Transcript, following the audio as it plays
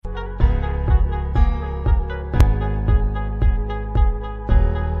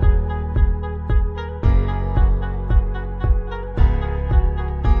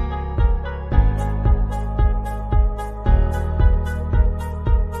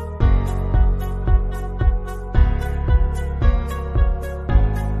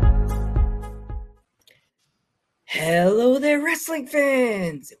wrestling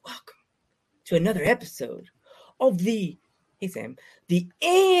fans, welcome to another episode of the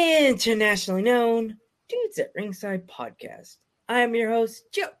internationally known Dudes at Ringside podcast. I am your host,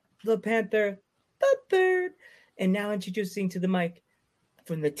 Joe the Panther the Third, and now introducing to the mic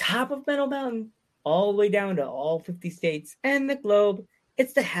from the top of Metal Mountain all the way down to all 50 states and the globe,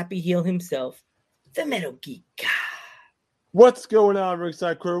 it's the happy heel himself, the Metal Geek. What's going on,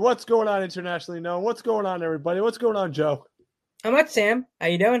 Ringside Crew? What's going on, internationally known? What's going on, everybody? What's going on, Joe? How much, Sam? How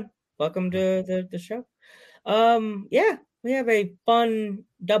you doing? Welcome to the show. We have a fun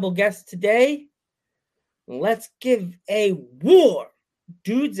double guest today. Let's give a war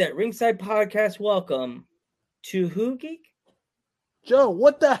Dudes at Ringside podcast welcome to who, Geek? Joe,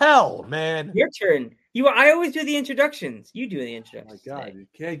 what the hell, man? Your turn. I always do the introductions. You do the introductions. Oh my God, today. you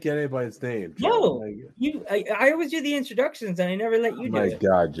can't get anybody's name, Joe. No, I always do the introductions, and I never let you do it. My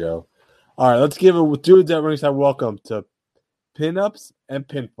God, Joe. All right, let's give it with Dudes at Ringside welcome to Pinups and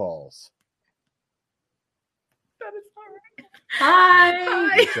Pinfalls. That is not right. Hi.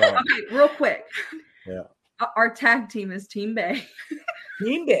 Hi. Okay, real quick. Yeah. Our tag team is Team Bay.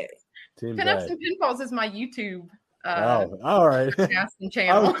 Team Day. Team Pinups Bay. and Pinfalls is my YouTube All right. podcast and I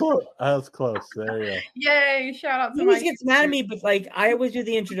channel. was close. There you go. Yay! Shout out He to my. always gets mad at me, but I always do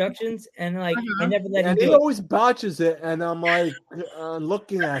the introductions, and I never let him And do he it. always botches it, and I'm like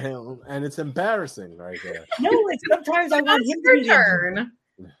looking at him, and it's embarrassing right there. No, sometimes I want It's him to your do the turn.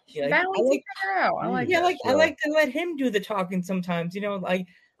 Yeah, Balancing her out. I like. I it. like to let him do the talking sometimes. I'm like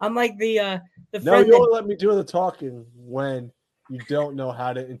the No, friend you that, only let me do the talking when you don't know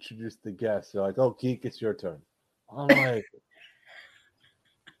how to introduce the guest. You're like, "Oh, Geek, it's your turn." I'm like,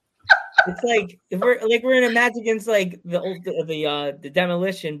 it's like if we're in a match against the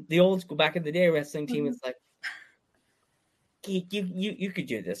Demolition, the old school back in the day wrestling team. It's like, Geek, you could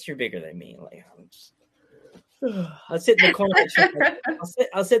do this. You're bigger than me. Like I'm just. I'll sit in the corner.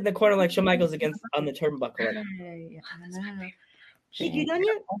 I'll sit in the corner like Shawn Michaels on the turnbuckle. Like, Yay, I know. Geek, you done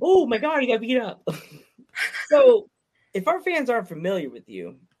yet? Oh my God, you got beat up. So, if our fans aren't familiar with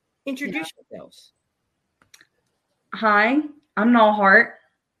you, introduce yourselves. Hi, I'm Noel Hart.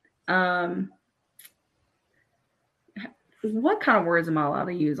 What kind of words am I allowed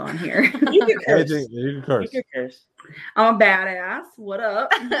to use on here? You can curse. anything, you can curse. You can curse. I'm a badass. What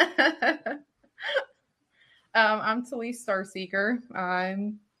up? I'm Talise Starseeker. I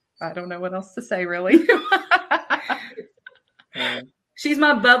don't know what else to say really. She's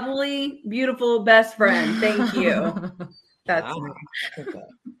my bubbly, beautiful best friend. Thank you. That's Wow. me. Okay.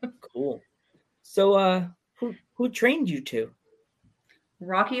 Cool. So, who trained you two?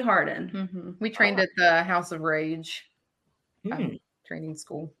 Rocky Harden. Mhm. We trained at the House of Rage Hmm. training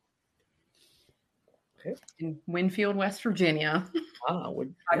school. Okay. In Winfield, West Virginia. My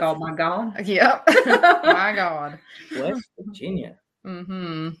God, my God. Yep. My God. West Virginia.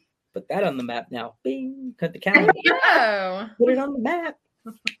 Mm-hmm. Put that on the map now. Bing. Cut the camera. Oh. Put it on the map.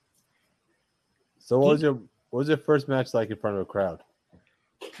 So, what was your first match like in front of a crowd?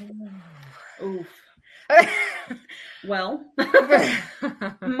 Oof. Well,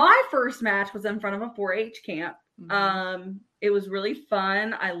 my first match was in front of a 4-H camp. It was really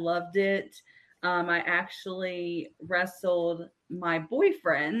fun. I loved it. I actually wrestled my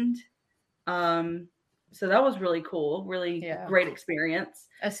boyfriend. So that was really cool. Really great experience.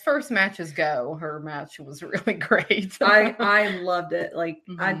 As first matches go, her match was really great. I loved it. Like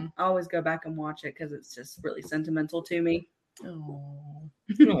I always go back and watch it because it's just really sentimental to me. Oh.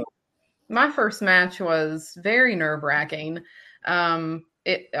 No. My first match was very nerve-wracking.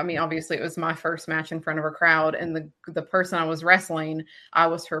 Obviously it was my first match in front of a crowd, and the person I was wrestling, I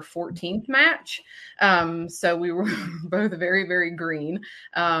was her 14th match. So we were both very, very green.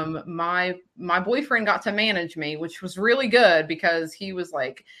 My boyfriend got to manage me, which was really good because he was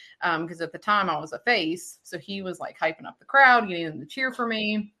like, because at the time I was a face, so he was like hyping up the crowd, getting them to cheer for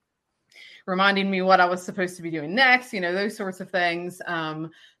me, reminding me what I was supposed to be doing next, those sorts of things.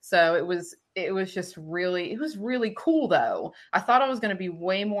 So it was really cool though. I thought I was going to be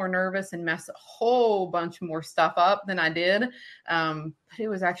way more nervous and mess a whole bunch more stuff up than I did. But it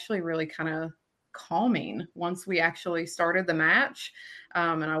was actually really kind of calming once we actually started the match.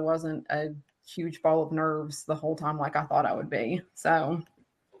 And I wasn't a huge ball of nerves the whole time like I thought I would be. So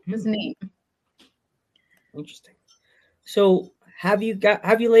it was neat. Interesting. So, have you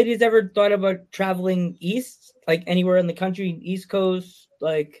ladies ever thought about traveling east, like anywhere in the country, East Coast,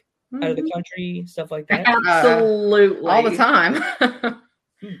 like out of the country, stuff like that? Absolutely. All the time.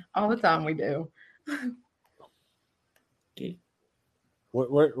 All the time we do. Okay.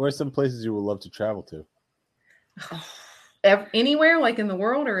 Where's some places you would love to travel to? Anywhere, like in the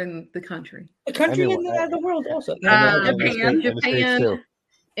world or in the country? The country and Anyway, the world also. And the Japan, States- and the States too.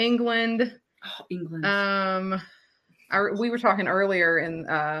 England. Oh, England. We were talking earlier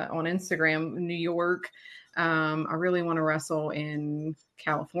on Instagram, New York. I really want to wrestle in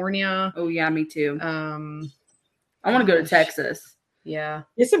California. Oh yeah, me too. I I want to go to Texas. Yeah.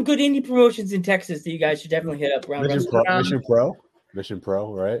 There's some good indie promotions in Texas that you guys should definitely hit up around. Mission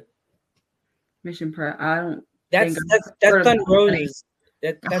Pro, right? Mission Pro. I don't. That's think that's I've that's heard of Thunder the company. Roses.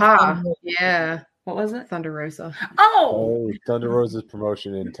 That's Aha. Thunder Roses. Yeah. What was it? Thunder Rosa. Oh, Oh, Thunder Rosa's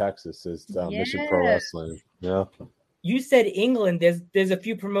promotion in Texas is Mission Pro Yes. Wrestling. Yeah. You said England. There's a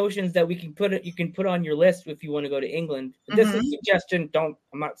few promotions that you can put on your list if you want to go to England. This is a suggestion. I'm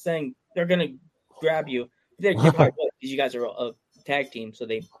not saying they're gonna grab you. They're probably because you guys are a tag team, so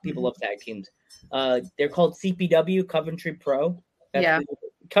people love tag teams. They're called CPW, Coventry Pro.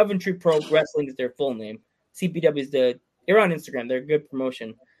 Coventry Pro Wrestling is their full name. CPW is they're on Instagram. They're a good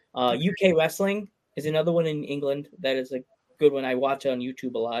promotion. UK Wrestling is another one in England that is a good one. I watch on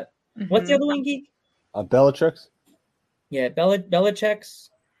YouTube a lot. What's the other one, Geek? Bellatrix. Yeah, Belichick's.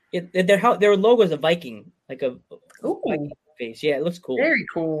 Their logo is a Viking, like a Viking face. Yeah, it looks cool. Very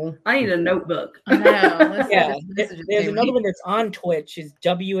cool. I need a notebook. I know. Yeah, there's another one that's on Twitch. Is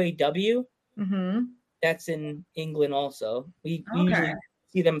WAW. Mm-hmm. That's in England also. We usually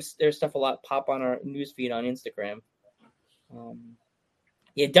see their stuff a lot pop on our newsfeed on Instagram.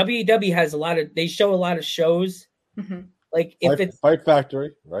 Yeah, WAW has they show a lot of shows. Mm-hmm. Like if it's Fight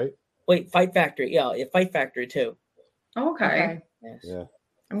Factory, right? Wait, Fight Factory. Yeah, Fight Factory too. Okay. Yes. Yeah.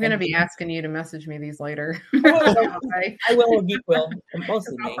 I'm going to be asking you to message me these later. I will, or Geek will, and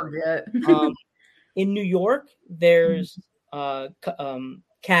mostly I'll me. forget. In New York, there's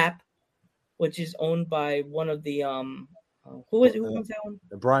Cap, which is owned by one of the who owns that one?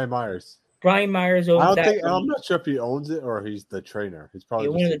 Brian Myers. Brian Myers owns that. I'm not sure if he owns it or he's the trainer. He's probably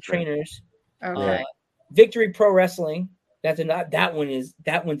one of the trainers. Okay. Victory Pro Wrestling. That one's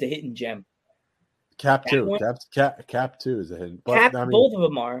a hidden gem. Cap 2. Cap 2 is a hidden. But, both of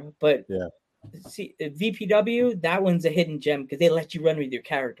them are, but yeah. See, VPW, that one's a hidden gem because they let you run with your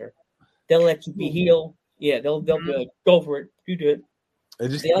character. They'll let you be heel. Yeah, they'll be like, go for it. You do it. They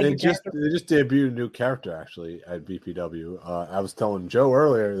just debuted a new character actually at VPW. I was telling Joe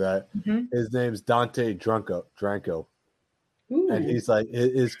earlier that his name's Dante Dranko. And he's like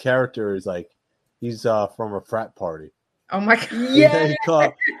his character is like he's from a frat party. Oh my god! Yeah, he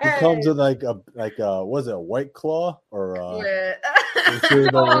comes with like a was it a White Claw or I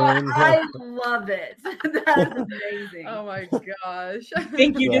love it. That's amazing. Oh my gosh! I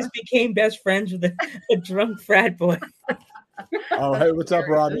think you just became best friends with a drunk frat boy. Oh, hey, what's up,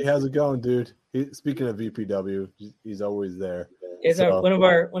 Robbie? How's it going, dude? Speaking of VPW, he's always there. It's one of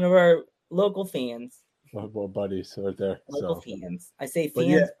our local fans. Well, buddies right there. Local fans. I say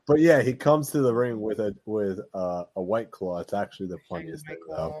fans. But yeah, he comes to the ring with a White Claw. It's actually the funniest thing,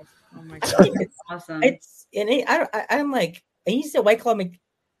 though. Oh my god, it's awesome. I'm like, and you said White Claw.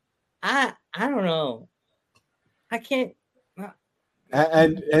 I don't know. I can't.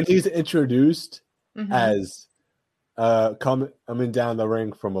 And he's introduced as coming down the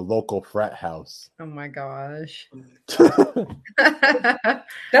ring from a local frat house. Oh my gosh.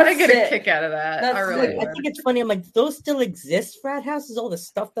 That's I get sick. a kick out of that. That's I really sick. would. I think it's funny. I'm like, those still exist, frat houses? All the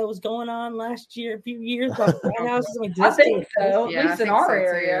stuff that was going on last year, a few years about frat houses. I'm like, I think so. Yeah, At I least in think our so, too.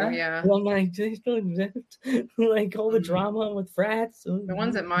 area. Yeah. And I'm like, do they still exist? Like all the drama with frats. The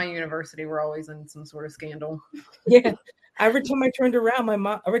ones at my university were always in some sort of scandal. Yeah. Every time I turned around,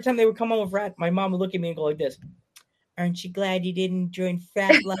 every time they would come on with frat, my mom would look at me and go like this. Aren't you glad you didn't join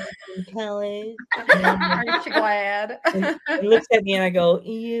frat life in college? Aren't you glad? And looks at me and I go,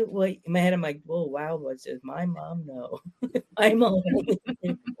 what? In my head, I'm like, whoa, wow, what says my mom? No. I'm only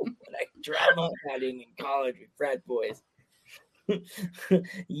like drama having in college with frat boys.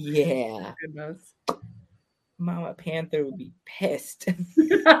 Yeah. Goodness. Mama Panther would be pissed.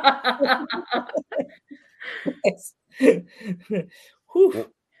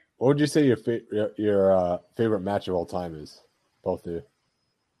 Whew. What would you say your favorite match of all time is? Both of you.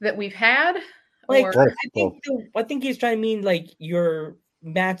 That we've had? Like, Or- I think he's trying to mean like your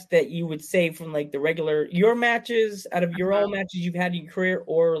match that you would say from like the regular your matches out of your all matches you've had in your career,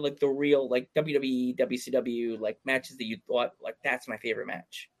 or like the real like WWE, WCW like matches that you thought like that's my favorite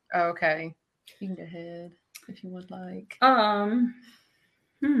match. Okay. You can go ahead if you would like.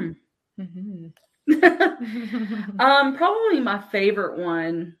 Probably my favorite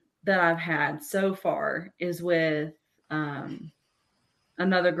one that I've had so far is with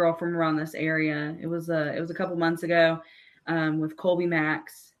another girl from around this area. It was a couple months ago with Colby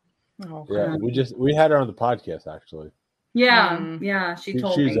Max. Oh, Yeah, we had her on the podcast actually. Yeah. She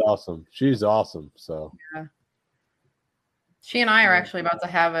told me. She's awesome. She's awesome. So yeah. She and I are actually about to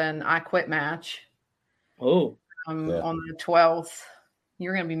have an I Quit match. Oh, on the 12th.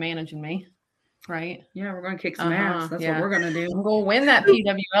 You're going to be managing me, right? Yeah, we're going to kick some ass. That's what we're going to do. I'm going to win that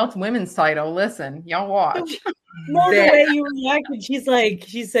PWL women's title. Listen, y'all watch. No, the way you reacted, she's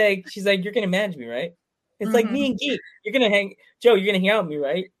like, you're going to manage me, right? It's like me and Geek. You're going to Joe, you're going to hang out with me,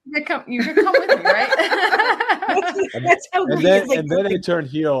 right? You're going to come with me, right? That's how and Geek then, is like. And then they turned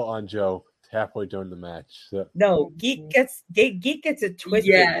heel on Joe halfway during the match. So. No, Geek gets it twisted.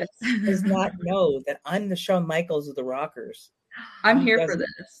 Yes. Does not know that I'm the Shawn Michaels of the Rockers. I'm here for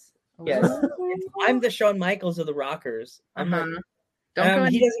this. Yes. I'm the Shawn Michaels of the Rockers. I'm not.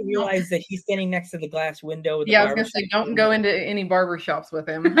 He doesn't realize that he's standing next to the glass window. With I was going to say, don't go into any barbershops with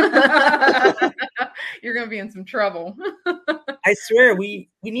him. You're going to be in some trouble. I swear, we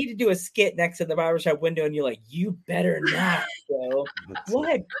need to do a skit next to the barbershop window, and you're like, you better not, bro.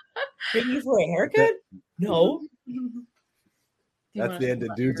 What? Bring you for a haircut? No. That's the end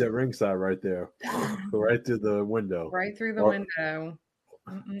of Dudes at Ringside right there. Right through the window. Right through the window.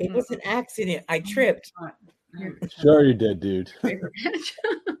 It was an accident. I tripped. Sure you did, dude. Favorite match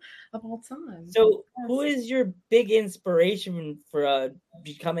of all time. So who is your big inspiration for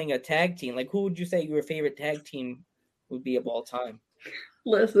becoming a tag team? Like, who would you say your favorite tag team would be of all time?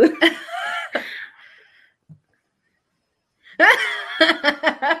 Listen.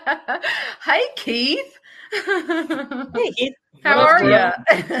 Hey, Keith. Hey, Keith. How are you?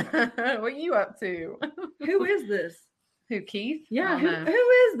 What are you up to? Who is this? Who, Keith? Yeah, who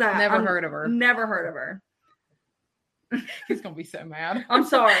is that? Never heard of her. Never heard of her. He's gonna be so mad. I'm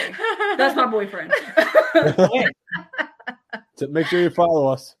sorry. That's my boyfriend. So make sure you follow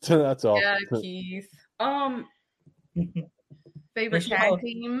us. That's all. Yeah, Keith. Favorite tag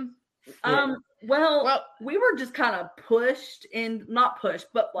team? Well, we were just kind of pushed and not pushed,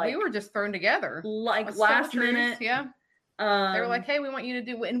 but like we were just thrown together. Like last minute. Yeah. They were like, hey, we want you to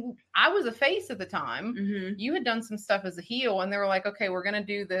do, and I was a face at the time. Mm-hmm. You had done some stuff as a heel, and they were like, okay, we're going to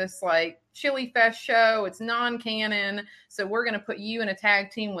do this like Chili Fest show. It's non-canon. So we're going to put you in a tag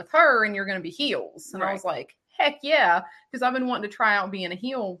team with her, and you're going to be heels. And I was like, heck yeah. Because I've been wanting to try out being a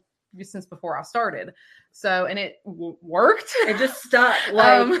heel since before I started. So, and it worked. It just stuck.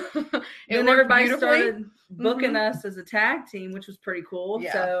 Like, and everybody started booking us as a tag team, which was pretty cool.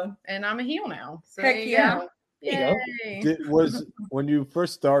 Yeah. So, and I'm a heel now. So heck yeah. Was when you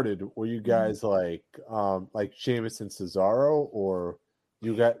first started, were you guys like Sheamus and Cesaro, or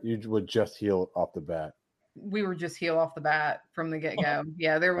you would just heel off the bat? We were just heel off the bat from the get-go.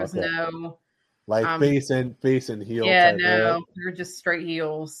 Yeah, there was no like face and heel. Yeah, no, we were just straight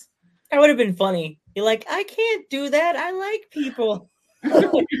heels. That would have been funny. You're like, I can't do that. I like people.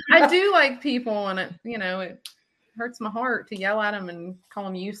 I do like people, and it hurts my heart to yell at them and call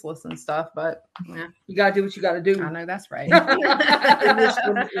them useless and stuff, but yeah. You gotta do what you gotta do. I know that's right.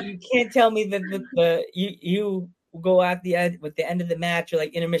 You can't tell me that you go at the end with the end of the match or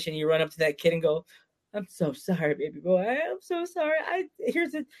like intermission, you run up to that kid and go, I'm so sorry, baby boy. I'm so sorry.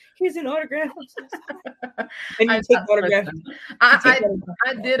 Here's an autograph. I'm so sorry. And you take autograph.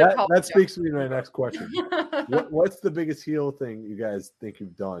 I did apologize. That speaks to me to my next question. What's the biggest heel thing you guys think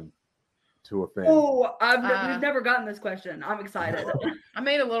you've done to a fan? Oh, we've never gotten this question. I'm excited. I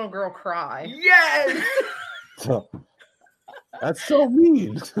made a little girl cry. Yes. That's so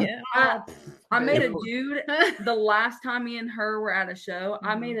mean. Yeah. I made a dude the last time me and her were at a show.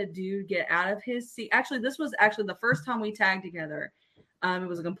 I made a dude get out of his seat. Actually, this was the first time we tagged together. It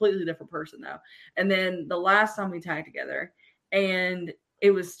was a completely different person though. And then the last time we tagged together, and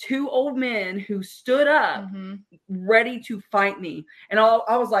it was two old men who stood up ready to fight me. And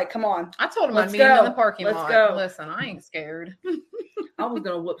I was like, come on. I told him I'd meet him in the parking lot. Go. Listen, I ain't scared. I was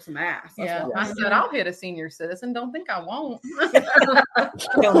going to whoop some ass. I said, I'll hit a senior citizen. Don't think I won't.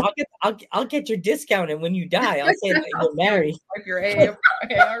 I'll get your discount, and when you die, I'll say that you're married. Like your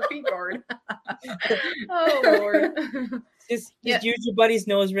AARP card. Oh, Lord. Just use your buddy's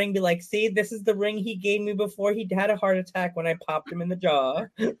nose ring. Be like, see, this is the ring he gave me before he had a heart attack when I popped him in the jaw.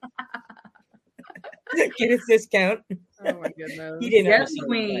 Get his discount. Oh my goodness. He didn't have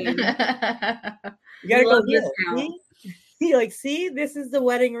queen. You gotta go discount. He like, see, this is the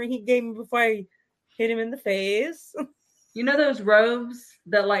wedding ring he gave me before I hit him in the face. You know those robes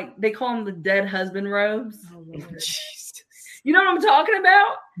that they call them the dead husband robes? Oh, Jesus. You know what I'm talking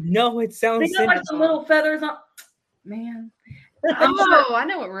about? No, it sounds they got like the little feathers on. Man. I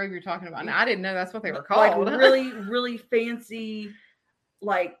know what robe you're talking about. Now, I didn't know that's what they were called. Like really, really fancy,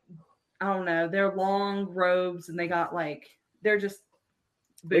 I don't know. They're long robes, and they got they're just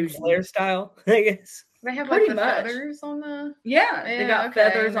big flare style, I guess. They have Pretty like the much. feathers on the. Yeah, they got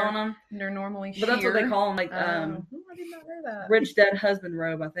feathers on them. They're normally But that's what they call them, like I did not know that. rich dead husband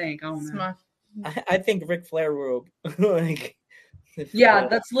robe. I think. I don't know. I think Ric Flair robe. Like, yeah,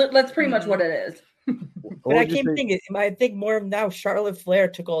 that's pretty much what it is. But I keep thinking, I think more of now Charlotte Flair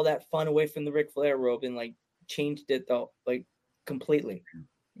took all that fun away from the Ric Flair robe and like changed it though, like completely.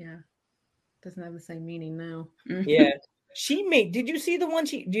 Yeah, doesn't have the same meaning now. Yeah, did you see the one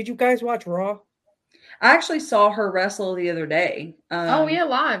did you guys watch Raw? I actually saw her wrestle the other day.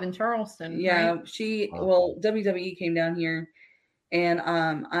 Live in Charleston. Yeah, right? WWE came down here, and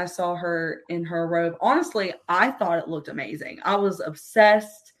I saw her in her robe. Honestly, I thought it looked amazing. I was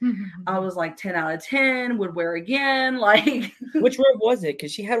obsessed. I was like 10 out of 10. Would wear again. Like, which robe was it?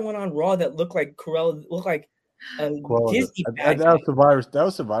 Because she had one on Raw that looked like Cruella, looked like a Disney. That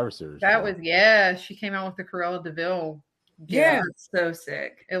was Survivor Series. That was she came out with the Cruella DeVille. Yeah, so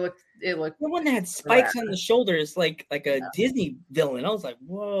sick. It looked the one that had spikes on the shoulders, like a Disney villain. I was like,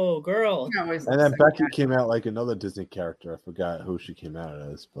 "Whoa, girl!" And then Becky came out like another Disney character. I forgot who she came out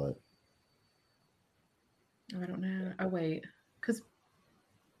as, but I don't know. Oh wait, because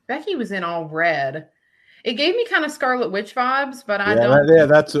Becky was in all red. It gave me kind of Scarlet Witch vibes, but I don't.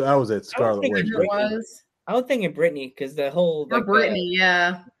 That was it. Scarlet Witch. I was thinking Brittany because the whole Brittany,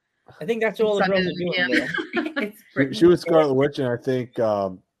 yeah. I think that's what all the girls are doing. She was Scarlet Witch, and I think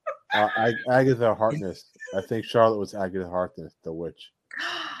Agatha Harkness. I think Charlotte was Agatha Harkness, the witch.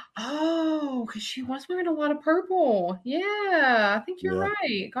 Oh, because she was wearing a lot of purple. Yeah, I think you're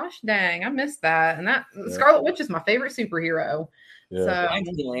right. Gosh dang, I missed that. And Scarlet Witch is my favorite superhero. Yeah. So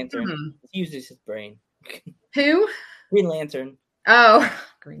Green Lantern. He uses his brain. Who? Green Lantern. Oh,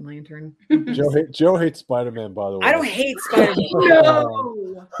 Green Lantern. Joe hates Spider-Man, by the way. I don't hate Spider-Man.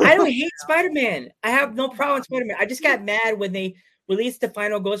 No, I don't hate Spider-Man. I have no problem with Spider-Man. I just got mad when they released the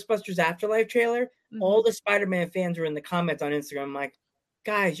final Ghostbusters Afterlife trailer. Mm-hmm. All the Spider-Man fans were in the comments on Instagram. I'm like,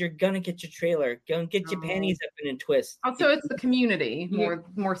 guys, you're gonna get your trailer. Go and get your panties up in a twist. Also, it's the community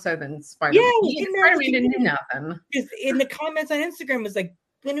more so than Spider-Man. Yeah, Spider-Man didn't do nothing. Because in the comments on Instagram was like,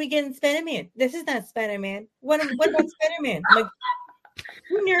 when are we getting Spider-Man? This is not Spider-Man. What about Spider-Man? I'm like,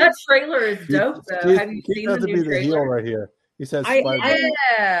 that trailer is dope, though. Have you seen the new trailer? Heel right here. He says Spider-Man.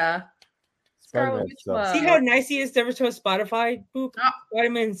 Yeah. Spider-Man sucks. See how nice he is to ever show Spotify? Boop. Oh.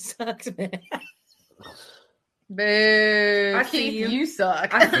 Spider-Man sucks, man. Boo. I see you. You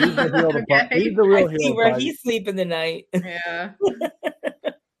suck. He's the real heel. See where he's sleeping tonight. Yeah.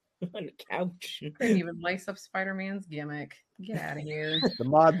 On the couch. Couldn't even lace up Spider-Man's gimmick. Get out of here. The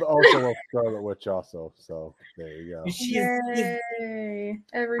mod also loves Scarlet Witch also, so there you go. Yay.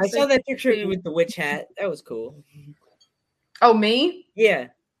 I saw that picture of you with the witch hat. That was cool. Oh, me? Yeah.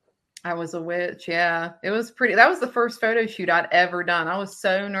 I was a witch, yeah. It was pretty. That was the first photo shoot I'd ever done. I was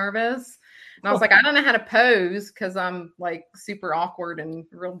so nervous. And I was like, I don't know how to pose because I'm like super awkward and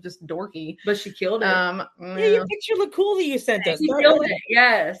real just dorky. But she killed it. Yeah, your picture looked cool that you sent us. She killed it.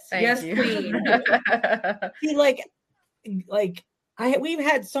 Yes. Thank you. Queen. See, we've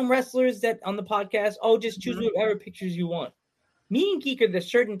had some wrestlers that on the podcast, just choose whatever pictures you want. Me and Geek are the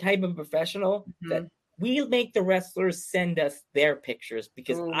certain type of professional that we make the wrestlers send us their pictures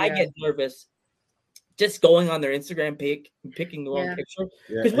because I get nervous just going on their Instagram page and picking the wrong picture.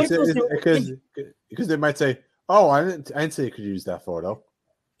 Because they might say, "Oh, I didn't say you could use that photo."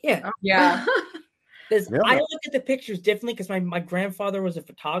 Yeah. I look at the pictures differently because my grandfather was a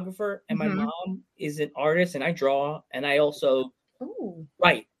photographer and my mom is an artist and I draw and I also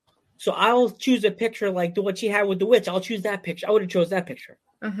write. So I'll choose a picture like what she had with the witch. I'll choose that picture. I would have chose that picture.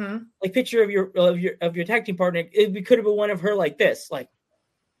 Like picture of your tag team partner. It could have been one of her like this. Like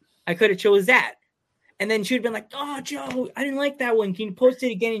I could have chose that. And then she'd been like, "Oh, Joe, I didn't like that one. Can you post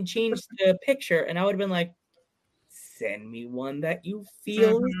it again and change the picture?" And I would have been like, "Send me one that you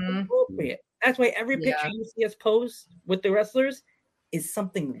feel is appropriate." That's why every picture you see us post with the wrestlers is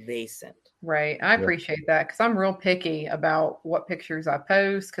something they sent. Right. I appreciate that because I'm real picky about what pictures I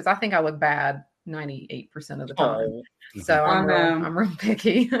post because I think I look bad 98% of the time. So I'm real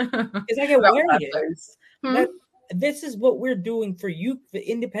picky. Because I get wary. This is what we're doing for you, the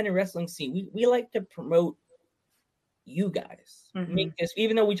independent wrestling scene. We like to promote you guys. Make this,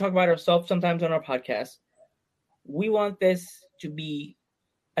 even though we talk about ourselves sometimes on our podcast, we want this to be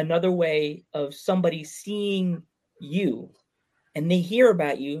another way of somebody seeing you and they hear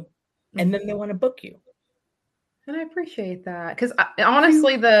about you and then they want to book you. And I appreciate that because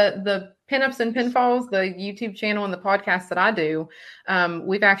honestly, the Pinups and Pinfalls, the YouTube channel and the podcast that I do,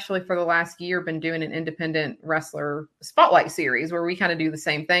 we've actually for the last year been doing an independent wrestler spotlight series where we kind of do the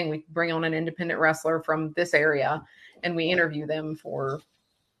same thing. We bring on an independent wrestler from this area and we interview them for,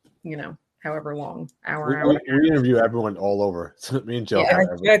 however long, we interview everyone all over. So me and Joe.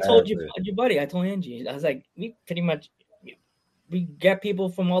 Yeah, I told you, your buddy. I told Angie. I was like, we pretty much we get people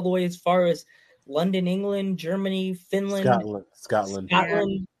from all the way as far as London, England, Germany, Finland, Scotland,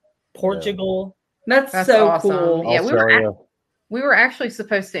 Portugal. That's so awesome. cool. Yeah, we were actually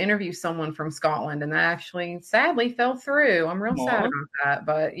supposed to interview someone from Scotland, and that actually sadly fell through. I'm real sad about that,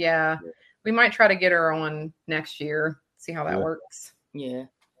 but yeah, we might try to get her on next year. See how that works. Yeah,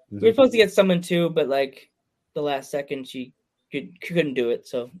 we were supposed to get someone too, but like the last second, she couldn't do it.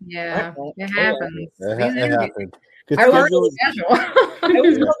 So yeah, it happens. It happened. I always call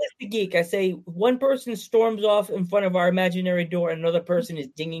this the geek. I say one person storms off in front of our imaginary door, and another person is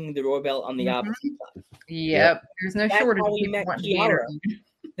dinging the doorbell on the opposite side. Yep, there's no shortage. How we met Kiara.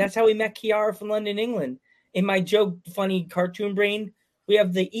 That's how we met Kiara from London, England. In my joke, funny cartoon brain, we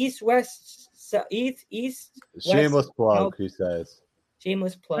have the east. Shameless plug, he says.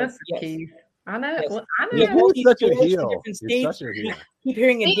 Shameless plug. That's Keith. I know. Yes. Well, I know. Yeah, he's such a heel. He's such a heel. Keep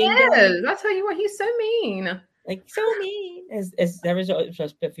hearing He is. I'll tell you what. He's so mean. Like so mean, as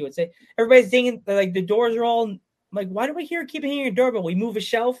Spiffy would say. Everybody's dinging. Like the doors are all. Like, why do we keep hearing a doorbell? We move a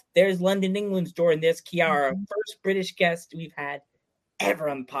shelf. There's London, England's door, and there's Kiara, first British guest we've had ever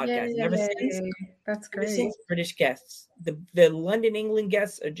on the podcast. Never since. That's great. Ever since British guests. The London, England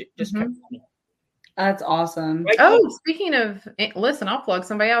guests are just coming. That's awesome. Right? Oh, speaking of, listen, I'll plug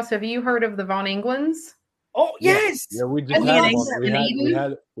somebody else. Have you heard of the Von Englands? Oh yes. Yeah, we just had him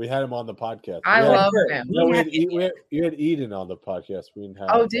on. We had him on the podcast. I love him. No, you had Eden on the podcast. We didn't have.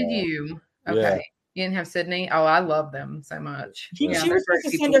 Oh, did you? Okay. Yeah. You didn't have Sydney? Oh, I love them so much. She was supposed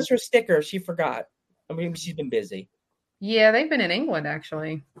to send us her sticker. She forgot. I mean, she's been busy. Yeah, they've been in England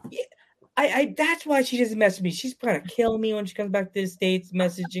actually. Yeah. I that's why she doesn't message me. She's gonna kill me when she comes back to the States,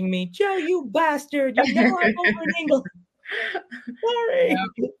 messaging me, Joe, you bastard. You know I'm over in England. Sorry.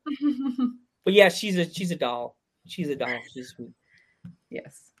 Yeah. But yeah, she's a doll. She's a doll. She's sweet.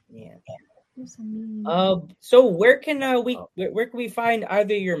 Yes. Yeah. So where can where can we find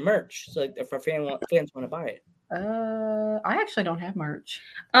either your merch? So like if our fans want to buy it. I actually don't have merch.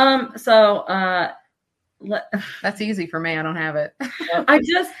 That's easy for me. I don't have it.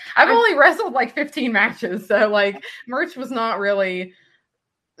 I've only wrestled like 15 matches, so like merch was not really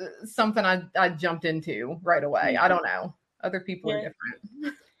something I jumped into right away. I don't know. Other people are different.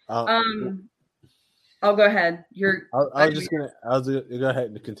 I'll go ahead. I was gonna go ahead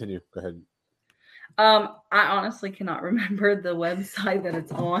and continue. Go ahead. I honestly cannot remember the website that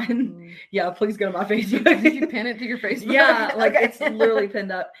it's on. Yeah, please go to my Facebook. Did you pin it to your Facebook? Yeah, like it's literally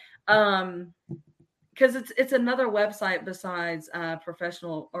pinned up. Because it's another website besides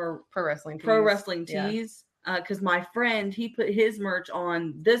professional or pro wrestling tees. Because my friend, he put his merch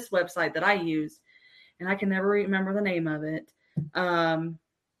on this website that I use, and I can never remember the name of it.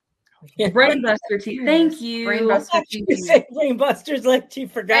 Brainbuster Tees. Thank you. Brainbuster Tees. Brainbusters like you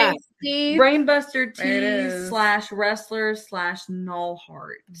forgot. Brainbuster Tees / Null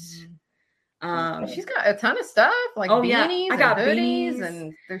Heart. She's got a ton of stuff like beanies. I got hoodies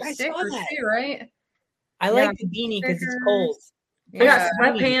and there's stickers too, right? I like the beanie because it's cold. I got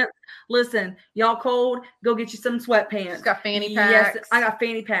sweatpants. Listen, y'all cold? Go get you some sweatpants. She's got fanny packs. Yes, I got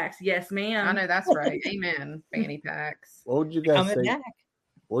fanny packs. Yes, ma'am. I know that's right. Amen. Fanny packs. What would you guys say?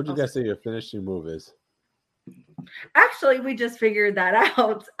 What would you guys say your finishing move is? Actually, we just figured that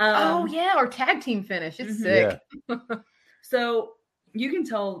out. Our tag team finish. It's sick. Yeah. So you can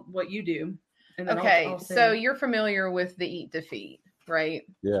tell what you do. And then okay, so you're familiar with the Eat Defeat, right?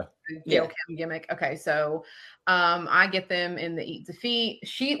 Yeah. Gail Kim gimmick. Okay, so I get them in the Eat Defeat.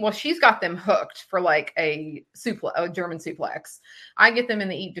 She's got them hooked for like a German suplex. I get them in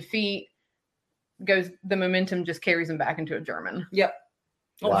the Eat Defeat. The momentum just carries them back into a German. Yep.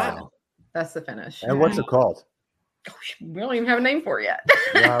 Oh, wow. That's the finish. And what's it called? We don't even have a name for it yet.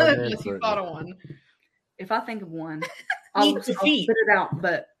 Unless you thought of one. If I think of one, I'll spit it out.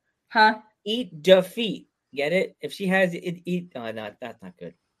 But, Eat Defeat. Get it? If she has it, eat. Oh, no, that's not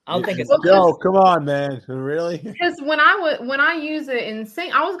good. I'll think it's. Yo, come on, man! Really? Because when I use it in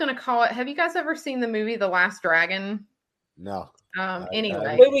sync, I was going to call it. Have you guys ever seen the movie The Last Dragon? No.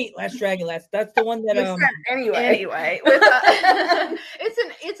 Anyway, wait. Last Dragon. That's the one that. Anyway,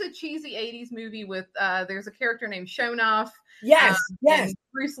 it's a cheesy '80s movie with there's a character named Shonoff. Yes.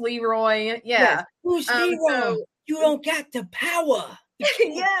 Bruce Leroy. Yeah. Bruce Leroy. So, you don't got the power.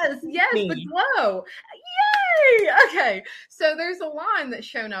 yes, the glow. Yay! Okay, so there's a line that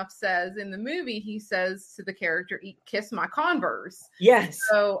Shonoff says in the movie. He says to the character, "Kiss my Converse." Yes.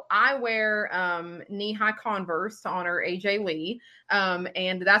 So I wear knee-high Converse to honor AJ Lee,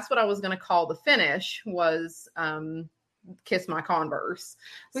 and that's what I was going to call the finish. Was Kiss My Converse.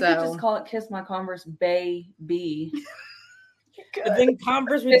 We could just call it Kiss My Converse Baby. But then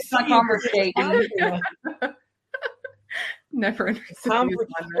Converse would Kiss My Converse Baby. Never understood.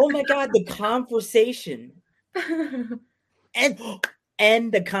 Oh my God, the conversation.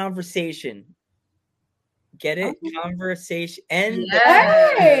 and the conversation. Get it? Conversation. And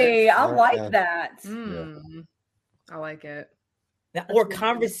hey, I like that. I like it. Or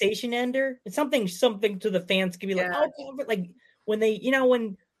conversation ender. It's something to the fans could be like, like when they,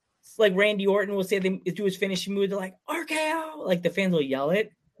 when like Randy Orton will say they do his finishing move, they're like RKO. Like the fans will yell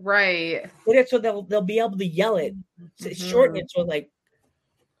it. Right. So they'll be able to yell it. Shorten it so like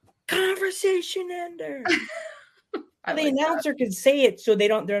conversation ender. The announcer can say it so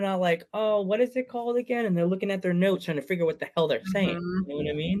they're not like, oh, what is it called again? And they're looking at their notes trying to figure what the hell they're saying. You know what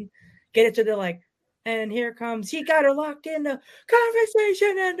I mean? Get it so they're like, and here comes, he got her locked in the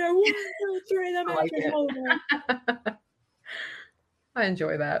conversation ender. 1, 2, 3, the match is over. I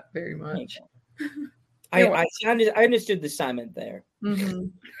enjoy that very much. I understood the assignment there.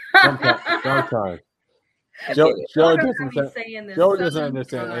 Sometimes. Joe doesn't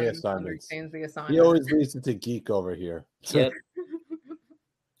understand any assignments. He always leads it to geek over here. Yep.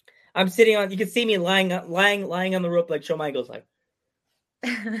 I'm sitting on. You can see me lying on the rope like Shawn Michaels. Like,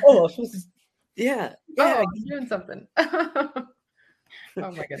 oh, I'm supposed to. Yeah. I'm doing something. Oh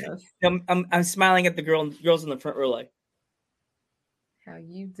my goodness. I'm smiling at the girls in the front row like, how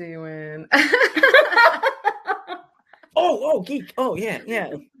you doing? oh, geek. Oh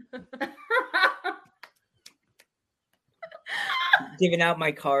yeah. Giving out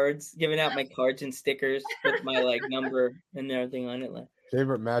my cards and stickers with my like number and everything on it. Like,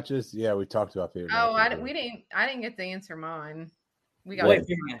 favorite matches? Yeah, we talked about favorite. matches. I didn't get to answer mine. We got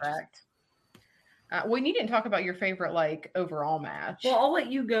correct. We didn't talk about your favorite like overall match. Well, I'll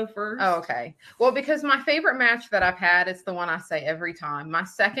let you go first. Oh, okay. Well, because my favorite match that I've had is the one I say every time. My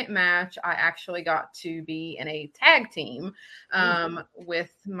second match, I actually got to be in a tag team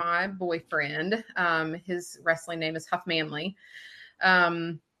with my boyfriend. His wrestling name is Huff Manley.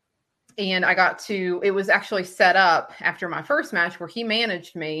 And it was actually set up after my first match where he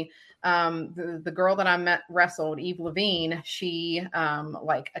managed me. The girl that I wrestled, Eve Levine, she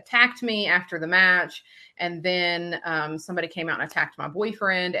attacked me after the match, and then somebody came out and attacked my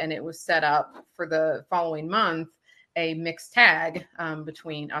boyfriend, and it was set up for the following month a mixed tag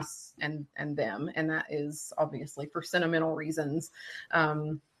between us and them, and that is obviously for sentimental reasons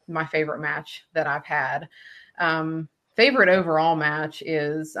my favorite match that I've had. Favorite overall match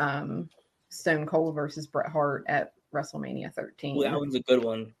is Stone Cold versus Bret Hart at WrestleMania 13. Well, that one's a good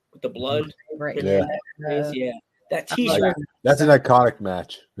one. With the blood. Yeah. That t-shirt. That's an iconic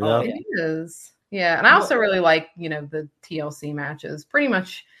match. You know? It is. Yeah. And I also really like, the TLC matches. Pretty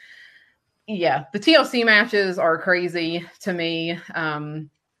much, yeah. The TLC matches are crazy to me.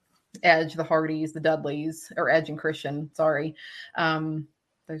 Edge, the Hardys, the Dudleys, or Edge and Christian, sorry. Those are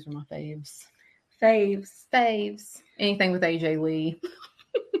my faves. Faves. Anything with AJ Lee.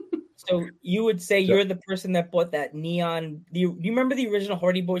 So you would say you're the person that bought that neon. Do you remember the original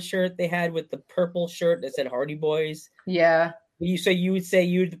Hardy Boys shirt they had with the purple shirt that said Hardy Boys? Yeah. You would say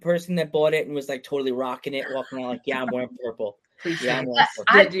you're the person that bought it and was like totally rocking it, walking around like, yeah, I'm wearing purple. Yeah, I'm wearing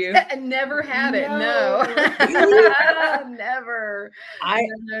purple. I never had it. No. Never.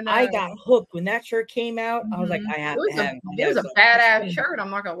 I got hooked when that shirt came out. I was like, I have to have it. It was a badass shirt.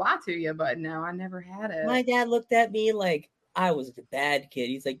 I'm not gonna lie to you, but no, I never had it. My dad looked at me like I was a bad kid.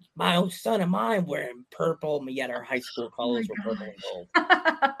 He's like, my own son of mine wearing purple. Yet our high school colors were purple and gold.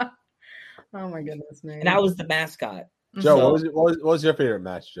 Oh my goodness, man! And I was the mascot. Joe, what was your favorite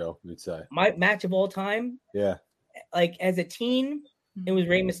match, Joe? You'd say my match of all time. Yeah, like as a teen, it was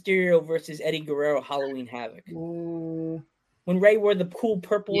Rey Mysterio versus Eddie Guerrero, Halloween Havoc. Ooh. When Rey wore the cool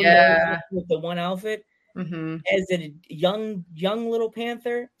purple with the one outfit. Mm-hmm. As a young little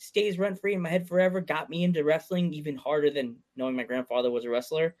Panther, stays rent free in my head forever. Got me into wrestling even harder than knowing my grandfather was a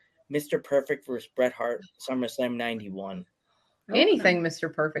wrestler. Mr. Perfect versus Bret Hart, SummerSlam '91. Anything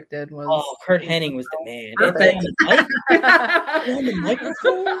Mr. Perfect did was. Oh, Kurt Hennig was the man. On the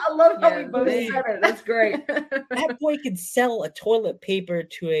microphone. I love how we both said it. That's great. That boy could sell a toilet paper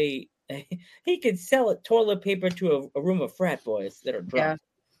to a room of frat boys that are drunk.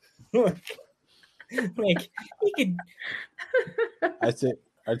 Yeah. Like he could.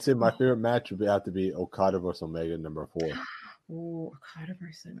 I'd say my favorite match would have to be Okada versus Omega number 4. Ooh, Okada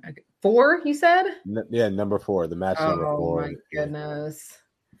versus Omega 4. You said? Yeah, number 4. The match number 4. Oh my goodness!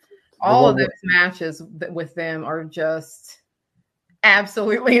 All of those matches with them are just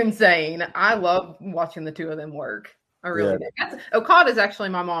absolutely insane. I love watching the two of them work. I really do. Okada is actually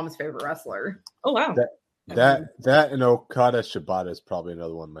my mom's favorite wrestler. Oh wow! That and Okada Shibata is probably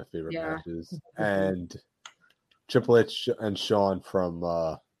another one of my favorite matches. And Triple H and Shawn from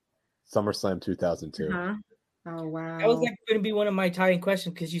SummerSlam 2002. Uh-huh. Oh wow! That was like going to be one of my tying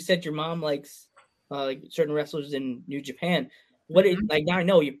questions because you said your mom likes certain wrestlers in New Japan. What it like now? I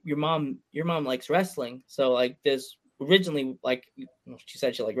know your mom likes wrestling. So like this originally, like she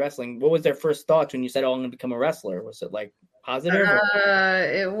said she liked wrestling. What was their first thoughts when you said, "Oh, I'm going to become a wrestler"? Was it like positive?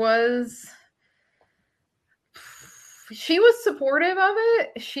 It was. She was supportive of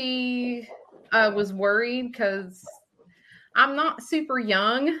it. She was worried because I'm not super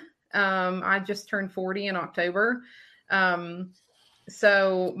young. I just turned 40 in October.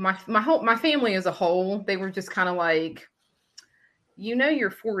 So my family as a whole, they were just kind of like, you're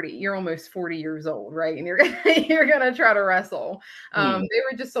 40, you're almost 40 years old, right? And you're gonna try to wrestle. They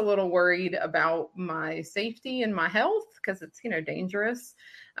were just a little worried about my safety and my health because it's dangerous.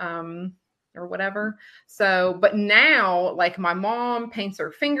 Or whatever. So, but now, like my mom paints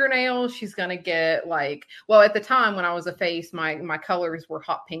her fingernails. She's gonna get at the time when I was a face, my colors were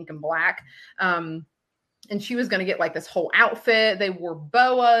hot pink and black. And she was gonna get like this whole outfit. They wore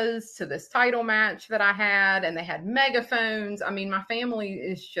boas to this title match that I had, and they had megaphones. I mean, my family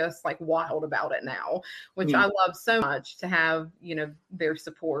is just like wild about it now, which I love so much to have, their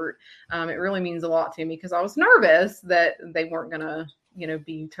support. It really means a lot to me because I was nervous that they weren't gonna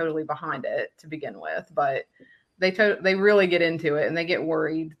be totally behind it to begin with, but they really get into it and they get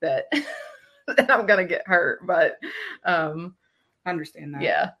worried that, that I'm gonna get hurt. But I understand that.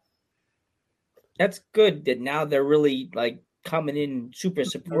 Yeah, that's good that now they're really like coming in super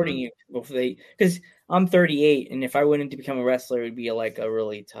supporting you because I'm 38 and if I went in to become a wrestler, it'd be like a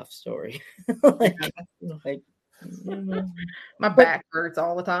really tough story. My back hurts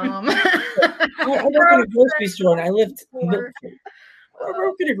all the time. I work in a grocery store and I work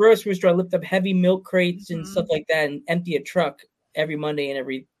in a grocery store. I lift up heavy milk crates and stuff like that and empty a truck every Monday and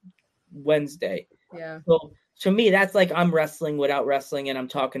every Wednesday. Yeah. So to me, that's like I'm wrestling without wrestling and I'm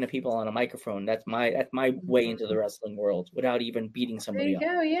talking to people on a microphone. That's my way into the wrestling world without even beating somebody up.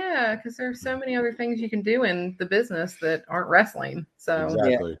 There you go. Yeah. Because there's so many other things you can do in the business that aren't wrestling. So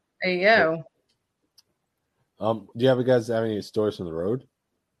exactly. There you go. Do you guys have any stories from the road?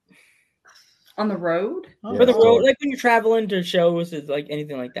 On the road? For the road, like when you're traveling to shows, is like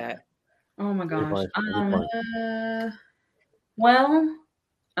anything like that. Oh my gosh.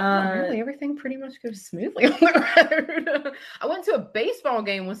 Really, everything pretty much goes smoothly on the road. I went to a baseball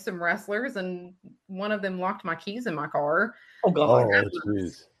game with some wrestlers, and one of them locked my keys in my car. Oh God!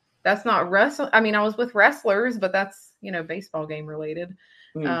 That's not wrestling. I mean, I was with wrestlers, but that's baseball game related.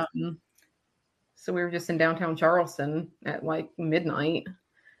 So we were just in downtown Charleston at like midnight.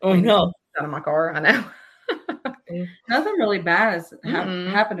 Oh no! Out of my car, I know. Nothing really bad has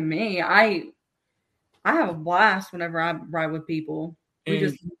happened to me. I have a blast whenever I ride with people. We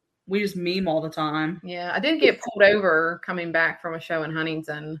just meme all the time. Yeah, I did get pulled over coming back from a show in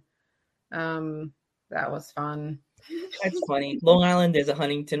Huntington. That was fun. That's funny. Long Island, there's a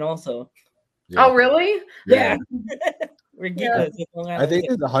Huntington also. Yeah. Oh, really? Yeah. Ridiculous. Yeah. I think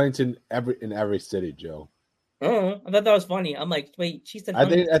there's a Huntington in every city, Joe. Oh, I thought that was funny. I'm like, wait, she said. I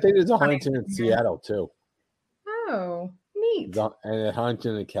think there's a Huntington in Seattle too. Oh, neat. And a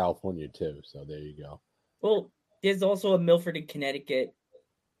Huntington in California too. So there you go. Well, there's also a Milford in Connecticut.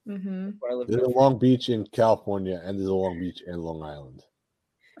 There's a Long Beach in California, and there's a Long Beach in Long Island.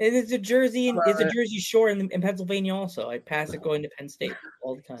 And there's a Jersey Shore in Pennsylvania also. I pass it going to Penn State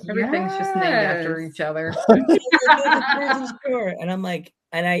all the time. Everything's just named after each other. Jersey Shore, and I'm like,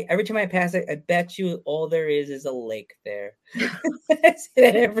 every time I pass it, I bet you all there is a lake there. I say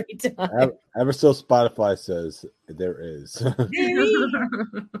that every time. Ever so Spotify says there is.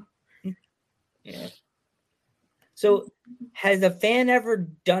 Yeah. So, has a fan ever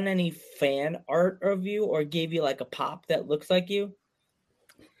done any fan art of you or gave you like a pop that looks like you?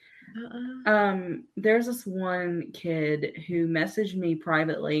 There's this one kid who messaged me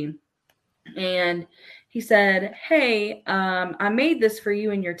privately and he said, "Hey, I made this for you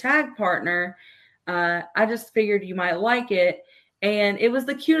and your tag partner. I just figured you might like it." And it was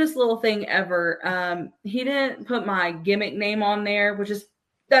the cutest little thing ever. He didn't put my gimmick name on there,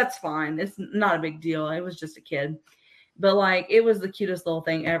 that's fine. It's not a big deal. It was just a kid. But like it was the cutest little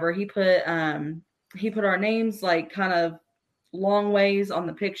thing ever. He put our names like kind of long ways on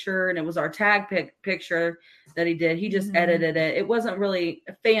the picture, and it was our tag picture that he did. He just edited it. It wasn't really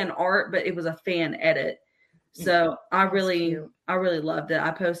a fan art, but it was a fan edit. So I really loved it.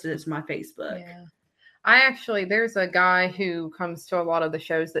 I posted it to my Facebook. Yeah. There's a guy who comes to a lot of the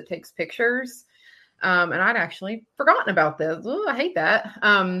shows that takes pictures. And I'd actually forgotten about this. Ooh, I hate that.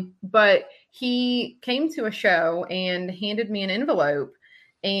 But he came to a show and handed me an envelope.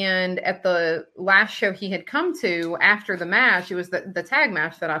 And at the last show he had come to after the match, it was the tag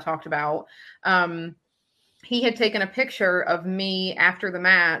match that I talked about. He had taken a picture of me after the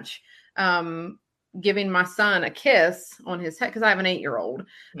match, giving my son a kiss on his head because I have an 8-year-old.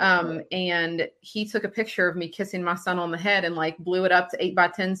 And he took a picture of me kissing my son on the head and like blew it up to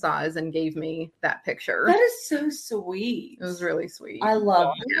 8x10 size and gave me that picture. That is so sweet. It was really sweet. I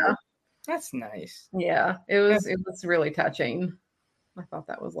love it. Yeah. That's nice. Yeah, it was really touching. I thought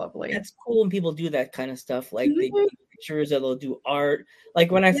that was lovely. That's cool when people do that kind of stuff. Like they do pictures or they'll do art.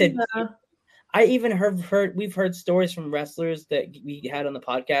 Like when I said, I even we've heard stories from wrestlers that we had on the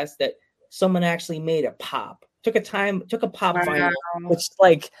podcast that someone actually made a pop. Took a pop vinyl, which is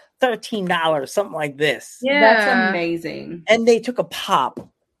like $13, something like this. Yeah, that's amazing. And they took a pop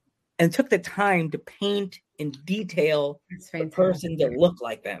and took the time to paint and detail the person to look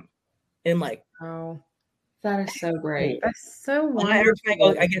like them. And I'm like, oh, that is so great. That's so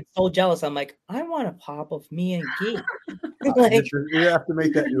wonderful. I get so jealous. I'm like, I want a pop of me and Geek. You have to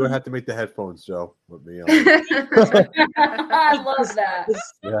make that. You would have to make the headphones, Joe, with me on. I love that.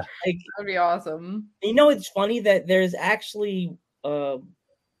 Yeah, that would be awesome. You know, it's funny that there's actually what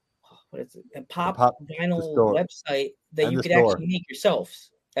is it? A pop vinyl website that you could actually make yourselves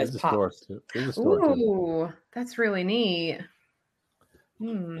as pops. Ooh, that's really neat.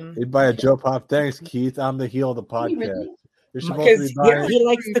 You buy a Joe Pop. Thanks, Keith. I'm the heel of the podcast. You're supposed to be buying. He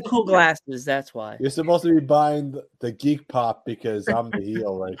likes the cool glasses. That's why. You're supposed to be buying the Geek Pop because I'm the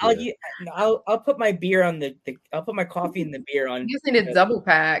heel right here. I'll put my beer on I'll put my coffee and the beer on. You just need a double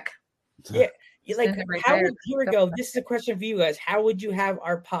pack. Yeah, you like here we go. This is a question for you guys. How would you have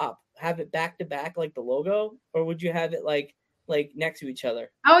our pop? Have it back to back like the logo, or would you have it like next to each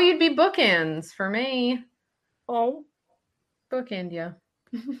other? Oh, you'd be bookends for me. Oh, bookend, yeah.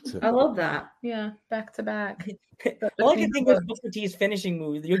 I love that. Yeah, back to back. All I can think of Booker T's finishing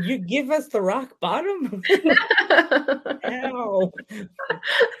move. You give us the rock bottom? Ow.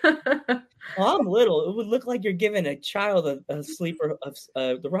 Well, I'm little. It would look like you're giving a child a sleeper of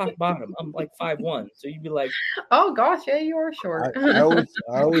the rock bottom. I'm like 5'1", so you'd be like, "Oh gosh, yeah, you are short." I always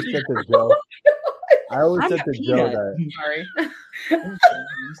said to Joe. I always said to Joe that. Sorry.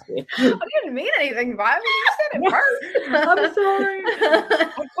 I didn't mean anything by it. You said it first. I'm sorry.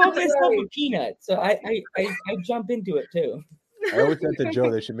 I call myself a peanut, so I jump into it too. I always said to Joe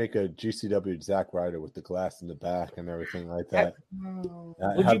they should make a GCW Zack Ryder with the glass in the back and everything like that.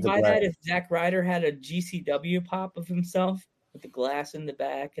 Would you buy that if Zack Ryder had a GCW pop of himself with the glass in the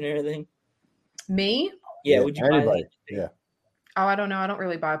back and everything? Me? Yeah, would you buy that? Yeah. Oh, I don't know. I don't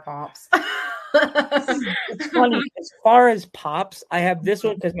really buy pops. It's funny. As far as pops, I have this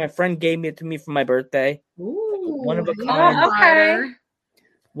one because my friend gave it to me for my birthday. Ooh, one of a kind. Oh, okay.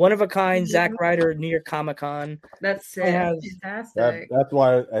 One of a kind, Zack Ryder, New York Comic Con. That's it. Fantastic. That's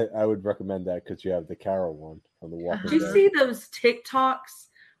why I would recommend that because you have the Carol one on the Walking Dead. Did you see those TikToks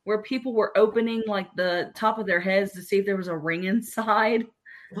where people were opening like the top of their heads to see if there was a ring inside?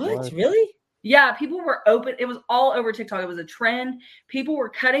 What? Really? Yeah, people were open. It was all over TikTok. It was a trend. People were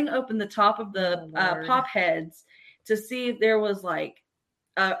cutting open the top of the pop heads to see if there was like,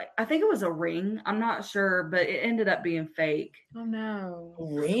 I think it was a ring. I'm not sure, but it ended up being fake. Oh no,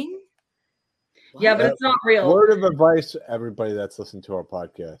 a ring? Yeah, but it's not real. Word of advice, everybody that's listening to our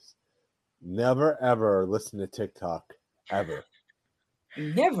podcast: never ever listen to TikTok ever.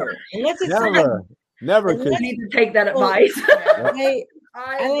 Never, unless it's never. I need to take that advice.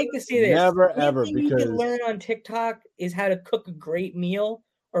 I like to see this. Never ever, because you can learn on TikTok is how to cook a great meal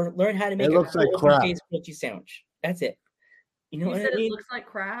or learn how to make a crunchy sandwich. That's it. You know what I mean? It looks like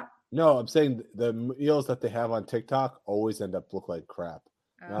crap. No, I'm saying the meals that they have on TikTok always end up look like crap.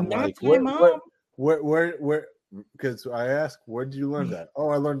 I'm like, my mom. Where? Because I asked, where did you learn that? Oh,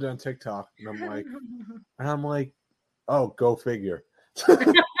 I learned it on TikTok, and I'm like, oh, go figure.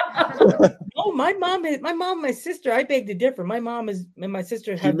 No, my mom, my sister. I beg to differ. My mom and my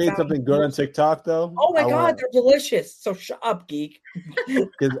sister. She made something good on TikTok, though. Oh my God, they're delicious. So shut up, geek.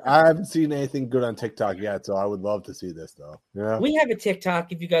 Because I haven't seen anything good on TikTok yet, so I would love to see this, though. Yeah, we have a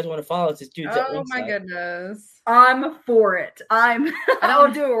TikTok if you guys want to follow us. It's dudes. Oh my goodness, I'm for it.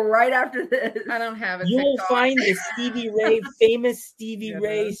 I'll do it right after this. I don't have it. You will find the Stevie Ray, famous Stevie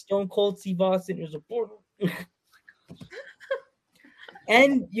Ray, Stone Cold Steve Austin. It was a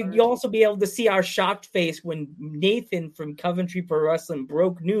And you also be able to see our shocked face when Nathan from Coventry Pro Wrestling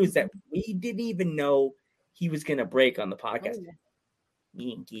broke news that we didn't even know he was going to break on the podcast. Oh.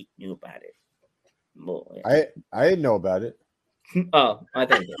 Me and Geek knew about it. Boy. I didn't know about it. Oh, I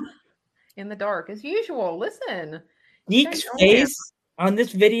think in the dark as usual. Listen, Geek's face on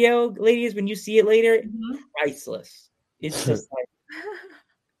this video, ladies, when you see it later, priceless. It's just like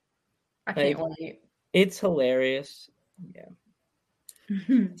I can't wait. It's hilarious. Yeah.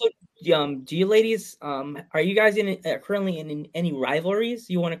 So, do you ladies, are you guys currently in any rivalries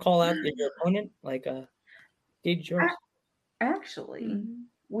you want to call out your opponent? Like, did yours? Actually,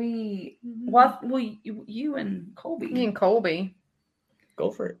 you and Colby. Me and Colby.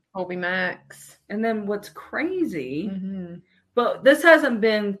 Go for it. Colby Max. And then what's crazy, but this hasn't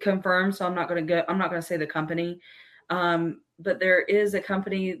been confirmed, so I'm not going to say the company. But there is a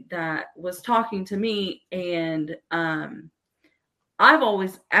company that was talking to me, and I've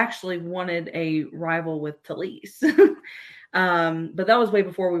always actually wanted a rival with Talise. But that was way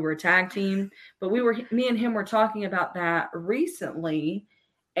before we were a tag team. But me and him were talking about that recently,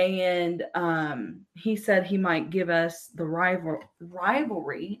 and he said he might give us the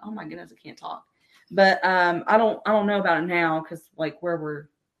rivalry. Oh my goodness, I can't talk. But I don't know about it now because like where we're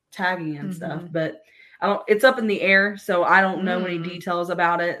tagging and stuff. But it's up in the air, so I don't know any details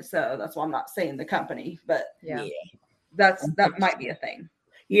about it. So that's why I'm not saying the company. But yeah. That might be a thing.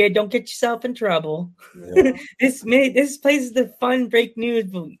 Yeah, don't get yourself in trouble. Yeah. This plays the fun break news,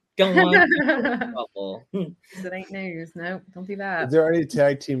 but don't want to get in trouble. It ain't news. No, don't do that. Is there any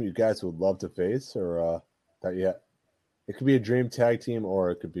tag team you guys would love to face, or that yet? It could be a dream tag team,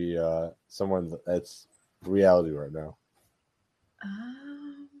 or it could be someone that's reality right now.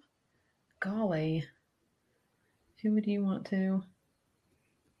 Golly, who would you want to?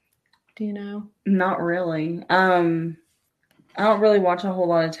 Do you know? Not really. I don't really watch a whole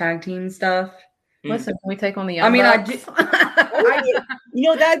lot of tag team stuff. Listen, can we take on the Young Bucks?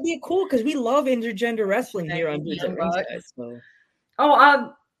 That'd be cool because we love intergender wrestling here on Young Bucks. So.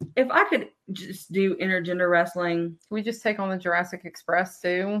 If I could just do intergender wrestling, can we just take on the Jurassic Express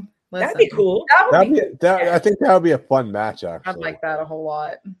too? Listen, that'd be cool. I think that would be a fun match. Actually, I'd like that a whole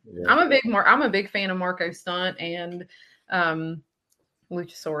lot. Yeah. I'm a big fan of Marco Stunt and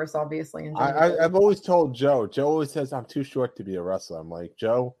Luchasaurus, obviously. I've always told Joe. Joe always says I'm too short to be a wrestler. I'm like,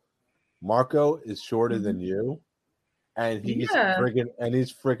 Joe, Marco is shorter than you, and he's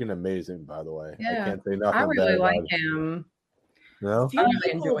freaking amazing. By the way, yeah. I can't say nothing. I really like him. No, few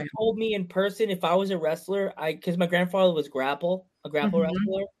people told me in person if I was a wrestler, because my grandfather was a grapple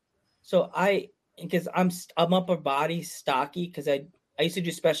wrestler, so because I'm upper body stocky because I used to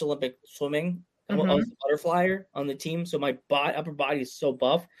do Special Olympic swimming. I was a butterflyer on the team, so my upper body is so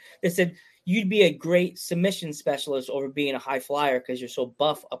buff. They said you'd be a great submission specialist over being a high flyer because you're so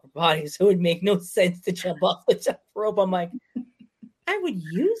buff upper body. So it would make no sense to jump off the top rope. I'm like, I would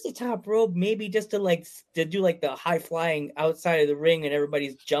use the top rope maybe just to do like the high flying outside of the ring and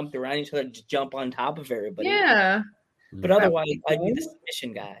everybody's jumped around each other to jump on top of everybody. Yeah, but otherwise I'd be the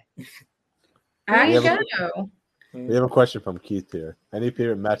submission guy. We have a question from Keith here. Any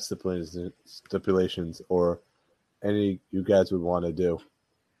favorite match stipulations or any you guys would want to do?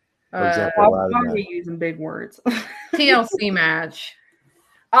 For example, why are we using big words? TLC match.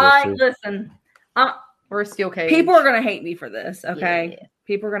 Listen. Or a steel cage. People are gonna hate me for this. Okay,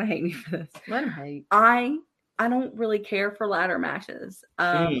 people are gonna hate me for this. Let them hate. I don't really care for ladder matches.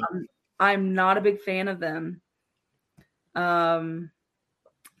 I'm not a big fan of them. But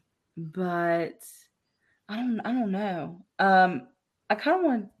I don't know. I kind of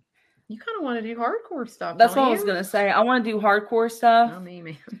want. You kind of want to do hardcore stuff. That's what I was gonna say. I want to do hardcore stuff. Not me,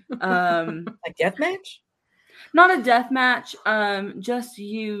 man. A death match? Not a death match. Just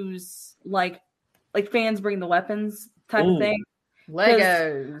use like fans bring the weapons type of thing.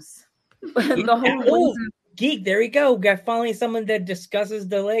 Legos. The whole geek. There we go. Got finally someone that discusses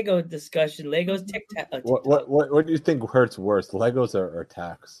the Lego discussion. Legos Tic Tac. What do you think hurts worse, Legos or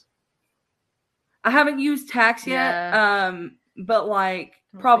tacks? I haven't used tacks yet. But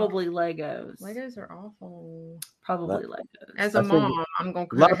probably Legos. Legos are awful. Probably Legos. As a mom, I'm going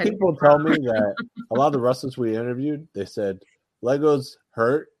to. A lot of people tell me that a lot of the wrestlers we interviewed, they said Legos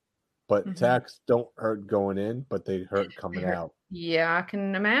hurt, but tacks don't hurt going in, but they hurt coming out. Yeah, I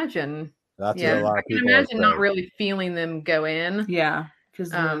can imagine. That's what a lot of people. I can imagine not really feeling them go in. Yeah, because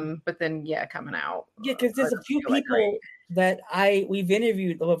but then coming out. Yeah, because there's a few people that we've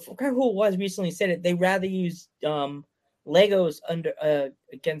interviewed. I forgot who it was recently said it. They rather use Legos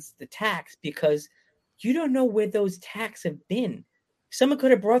against the tacks because you don't know where those tacks have been. Someone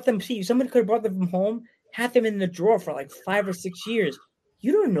could have brought them from home, had them in the drawer for like 5 or 6 years.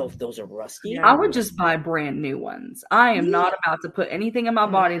 You don't know if those are rusty. I would just buy brand new ones. I am not about to put anything in my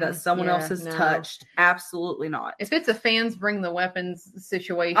body that someone else has touched. Absolutely not. If it's a fans bring the weapons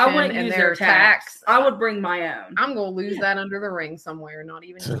situation, I wouldn't and use their tax. I would bring my own. I'm gonna lose that under the ring somewhere. Not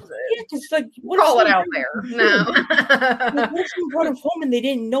even use it. Yeah, just like call it out there. No. What if someone brought them home and they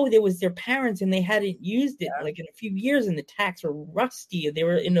didn't know there was their parents and they hadn't used it like in a few years and the tacks were rusty? They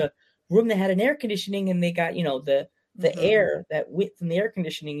were in a room that had an air conditioning and they got the air that went from the air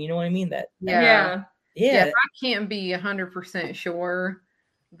conditioning, you know what I mean? If I can't be 100% sure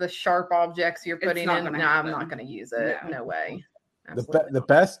the sharp objects you're putting in, I'm not going to use it. No way. The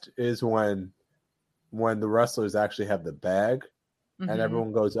best is when the wrestlers actually have the bag and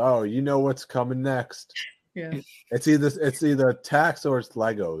everyone goes, "Oh, you know what's coming next." Yeah. It's either tax or it's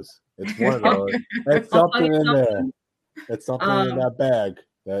Legos. It's one of those. It's something in there. It's something in that bag.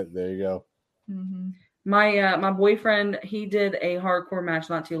 There you go. Mm-hmm. My boyfriend, he did a hardcore match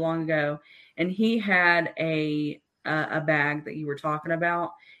not too long ago, and he had a bag that you were talking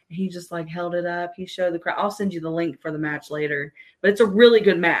about. He just like held it up. He showed the crowd. I'll send you the link for the match later, but it's a really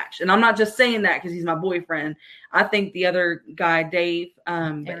good match. And I'm not just saying that because he's my boyfriend. I think the other guy, Dave,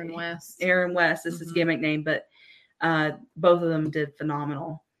 Aaron West, is his gimmick name, but both of them did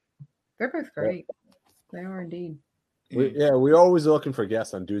phenomenal. They're both great. They are indeed. We always looking for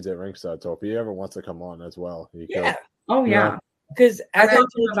guests on Dudes at Ringside. So if he ever wants to come on as well, Oh yeah. Because I told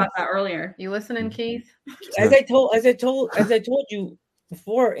you about that earlier. You listening, Keith? As I told you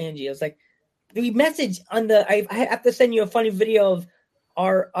before, Angie, I was like, the message on the I have to send you a funny video of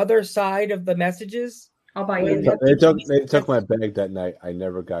our other side of the messages. I'll buy you. They took my bag that night. I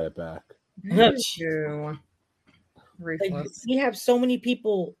never got it back. We have so many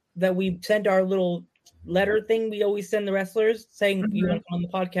people that we send our little letter thing we always send the wrestlers saying you want to come on the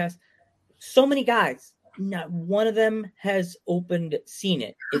podcast. So many guys, not one of them has seen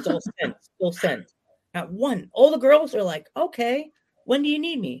it. It's all still sent. Not one. All the girls are like, okay, when do you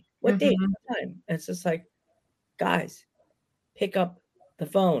need me? What date? What time? And it's just like, guys, pick up the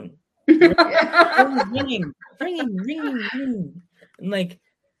phone. ringing.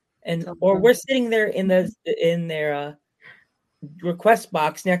 And or we're sitting there in their request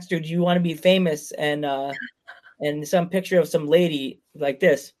box next to, do you want to be famous? And some picture of some lady like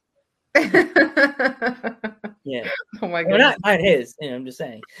this. Yeah. Oh my God. Well, not his. I'm just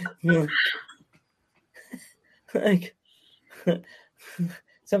saying. Like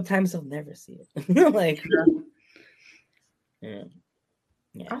sometimes they'll never see it. Like yeah.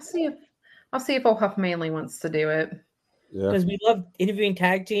 I'll see if Old Huff Manley wants to do it. Because we love interviewing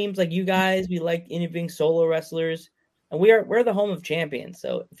tag teams like you guys. We like interviewing solo wrestlers. And we're the home of champions.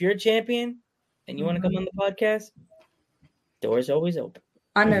 So if you're a champion and you want to come on the podcast, doors always open.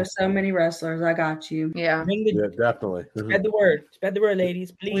 I know so many wrestlers. I got you. Yeah. Definitely. Spread the word. Spread the word,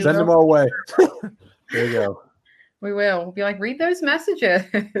 ladies. Please. Send them our way. There you go. We will. We'll be like, read those messages.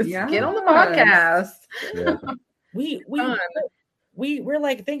 Yeah. Get on the podcast. Yeah. We're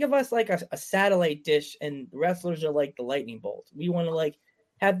like, think of us like a satellite dish, and wrestlers are like the lightning bolt. We want to like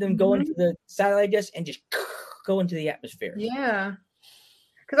have them go into the satellite dish and just go into the atmosphere. Yeah.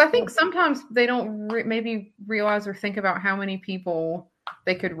 Because I think sometimes they don't maybe realize or think about how many people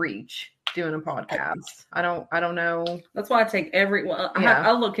they could reach doing a podcast. I don't know. That's why I take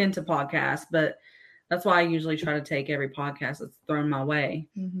I'll look into podcasts, but that's why I usually try to take every podcast that's thrown my way.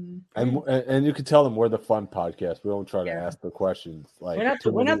 Mm-hmm. And you can tell them we're the fun podcast. We don't try to ask the questions. Like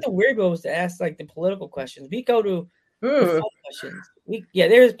we're not the weirdos to ask like the political questions. We go to the fun questions.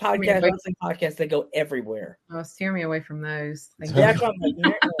 There's wrestling podcasts that go everywhere. Oh, steer me away from those. We talk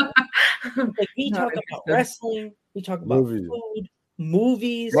about wrestling. We talk about food,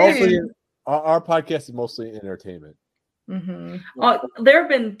 movies. Mostly, our podcast is mostly entertainment. Mm-hmm. There have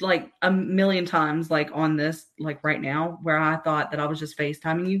been like a million times like on this like right now where I thought that I was just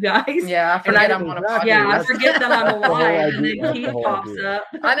FaceTiming you guys. Yeah, I forget I'm on a podcast. Yeah, I forget that I'm alive, and then Keith pops up.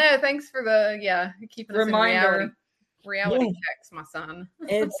 I know. Thanks for the keeping us in reality checks, my son.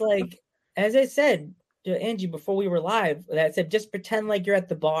 It's like, as I said to Angie before we were live, that I said just pretend like you're at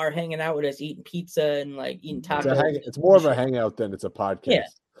the bar hanging out with us, eating pizza and like eating tacos. It's more of a hangout than it's a podcast.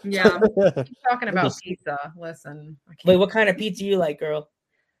 Yeah. Talking about pizza. Listen. Wait, what kind of pizza you like, girl?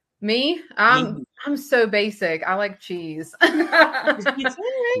 Me? I'm so basic. I like cheese. It's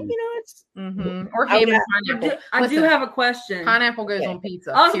or ham and pineapple. I do have a question. Pineapple goes on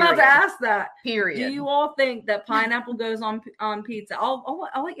pizza. I was about to ask that. Period. Do you all think that pineapple goes on pizza? I'll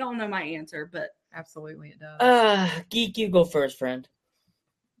let y'all know my answer, but absolutely it does. Geek, you go first, friend.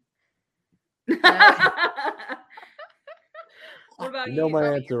 What about You know you? my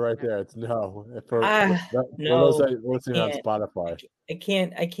answer right there. It's no. For No, those that listening on can't. Spotify.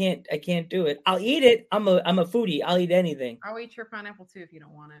 I can't do it. I'll eat it. I'm a foodie. I'll eat anything. I'll eat your pineapple too if you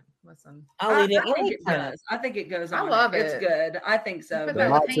don't want it. Listen, I'll eat it. I think it does. I think it goes on. I love It's it. good. I think so. Put The that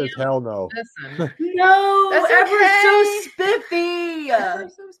mod with says ham. hell no. Listen, No, That's Ever's so okay. spiffy.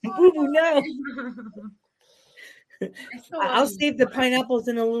 Ever's so Boo-boo, no. I still I'll love save you. the pineapples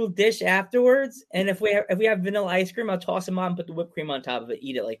in a little dish afterwards, and if we have vanilla ice cream, I'll toss them on and put the whipped cream on top of it.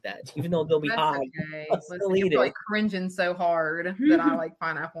 Eat it like that, even though they'll be That's hot. okay. I'll Listen, still you're eat probably it. cringing so hard that I like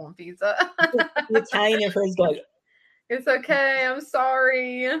pineapple on pizza. The Italian at first going, It's okay. I'm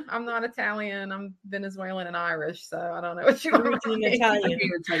sorry. I'm not Italian. I'm Venezuelan and Irish, so I don't know what you Puerto want. Rican and I Italian. can't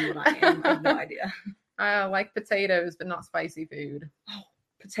even tell you what I am. I have no idea. I like potatoes, but not spicy food.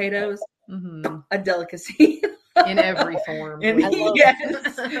 Potatoes, Hmm a delicacy. In every form. And please.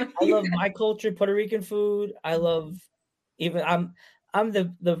 yes. I love my culture, Puerto Rican food. I love even I'm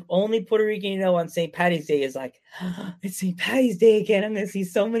the only Puerto Rican on St. Patty's Day is like, it's St. Patty's Day again. I'm gonna see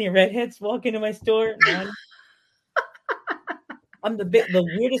so many redheads walk into my store. I'm the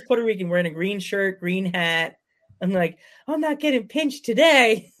weirdest Puerto Rican wearing a green shirt, green hat. I'm like, I'm not getting pinched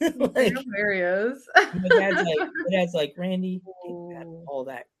today. Like, There he is. my dad's like, Randy, take all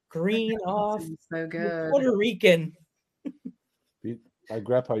that green off. So You're good. Puerto Rican. My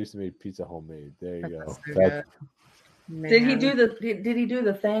grandpa used to make pizza homemade. There you go. So good. Did he Man. do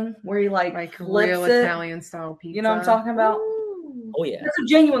the thing where he like flips real it? Italian style pizza? You know what I'm talking about? Ooh. Oh yeah. That's a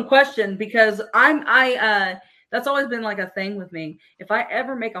genuine question because that's always been like a thing with me. If I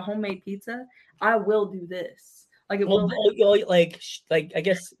ever make a homemade pizza, I will do this. Like it will. Like I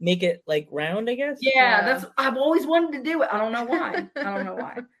guess make it like round. I guess. Yeah, that's. I've always wanted to do it. I don't know why.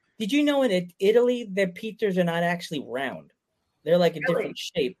 Did you know in Italy their pizzas are not actually round? They're like a different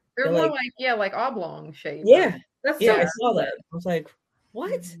shape. They're more like oblong shape. Yeah, that's yeah. so I saw that. I was like,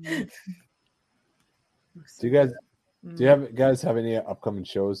 what? Mm. Do you guys have any upcoming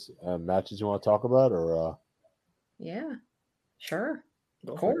shows, matches you want to talk about, or? Yeah, sure,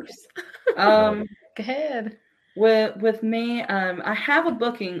 of course. Go ahead. With me, I have a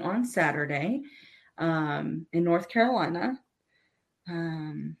booking on Saturday, in North Carolina,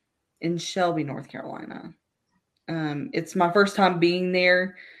 in Shelby, North Carolina. It's my first time being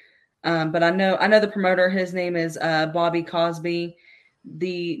there, but I know the promoter. His name is Bobby Cosby.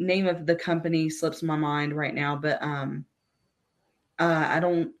 The name of the company slips my mind right now, but I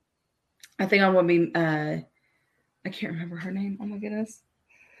think I'm gonna be. I can't remember her name. Oh my goodness.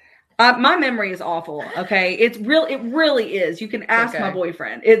 My memory is awful. Okay, it really is. You can ask my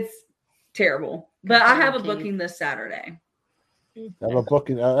boyfriend. It's terrible, but I have a booking this Saturday. I have a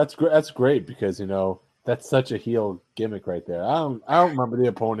booking. That's great. That's great because that's such a heel gimmick right there. I don't remember the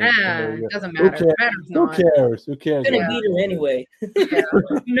opponent. It doesn't matter. Who cares? Who cares? I'm gonna beat her anyway. Yeah.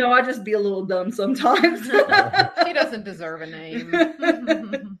 No, I just be a little dumb sometimes. She doesn't deserve a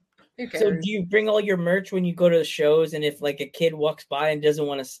name. So do you bring all your merch when you go to the shows? And if like a kid walks by and doesn't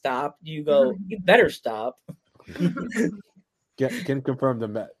want to stop, you go, you better stop. Can confirm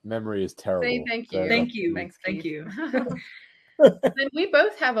the memory is terrible. Thank you. Thank you. Thanks, Thank Keith. you. Then we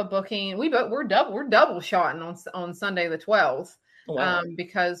both have a booking. We're double shotting on Sunday the 12th. Wow.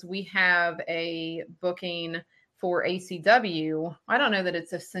 Because we have a booking for ACW. I don't know that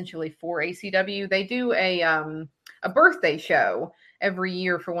it's essentially for ACW. They do a birthday show every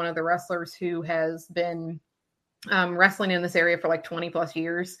year for one of the wrestlers who has been wrestling in this area for like 20 plus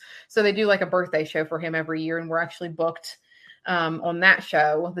years. So they do like a birthday show for him every year. And we're actually booked on that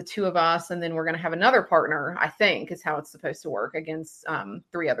show, the two of us. And then we're going to have another partner, I think is how it's supposed to work, against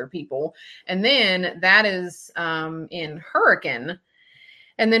 3 other people. And then that is in Hurricane.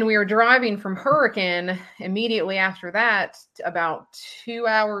 And then we were driving from Hurricane immediately after that, about 2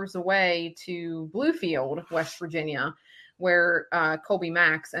 hours away to Bluefield, West Virginia, where Colby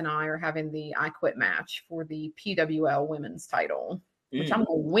Max and I are having the I Quit match for the PWL women's title, which I'm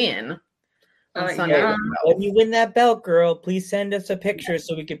going to win on Sunday. Yeah. When you win that belt, girl, please send us a picture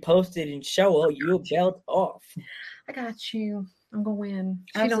so we can post it and show your belt off. I got you. I'm going to win.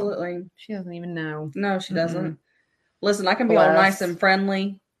 Absolutely. She doesn't even know. No, she doesn't. Listen, I can be all nice and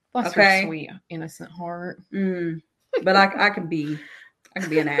friendly. Bless her sweet, innocent heart. But I can be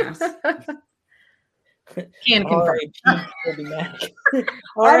an ass. Can confirm. R.I.P. Colby Mack.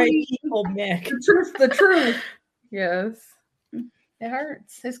 R.I.P. Colby Mack. The truth. Yes. It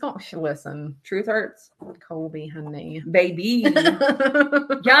hurts. It's going to listen. Truth hurts. Colby, honey. Baby.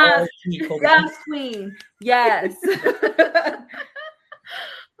 Yes. Yes, queen. Yes.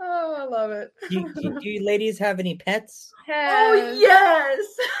 Oh, I love it. Do you ladies have any pets? Oh, yes.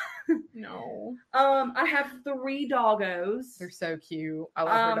 No. I have 3 doggos. They're so cute. I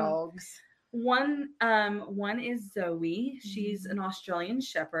love her dogs. One is Zoe. She's an Australian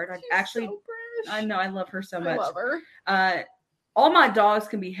Shepherd. I know, I love her so much. I love her. All my dogs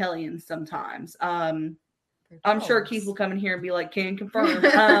can be hellions sometimes. I'm sure Keith will come in here and be like, can confirm.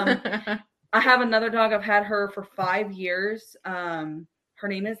 I have another dog. I've had her for 5 years. Her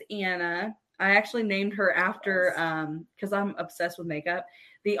name is Anna. I actually named her after, because I'm obsessed with makeup,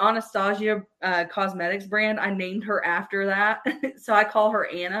 the Anastasia Cosmetics brand. I named her after that. So I call her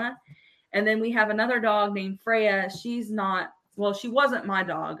Anna. And then we have another dog named Freya. She wasn't my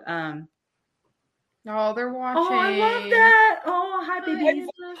dog. Oh, they're watching. Oh, I love that. Oh, hi, baby.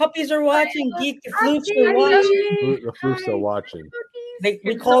 Puppies are watching. Geek the Floofs are watching. The Floofs are watching.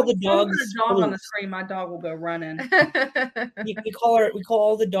 We call the dogs. Put a dog on the screen. My dog will go running. We call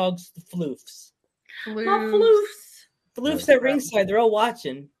all the dogs the Floofs. My Floofs. Floofs at ringside. They're all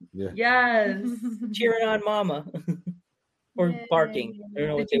watching. Yeah. Yes. Cheering on Mama. Or barking. I don't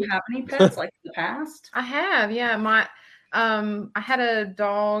know. Did you have any pets like in the past? I have, yeah. I had a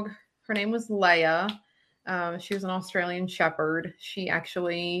dog. Her name was Leia. She was an Australian Shepherd. She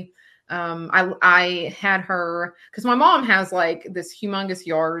actually, I had her because my mom has like this humongous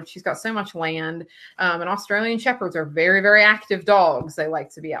yard. She's got so much land. And Australian Shepherds are very, very active dogs. They like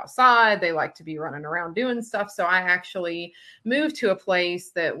to be outside. They like to be running around doing stuff. So I actually moved to a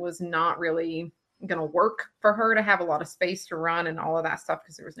place that was not really going to work for her to have a lot of space to run and all of that stuff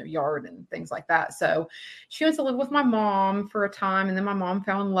because there was no yard and things like that. So she went to live with my mom for a time, and then my mom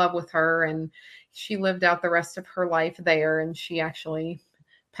fell in love with her, and she lived out the rest of her life there, and she actually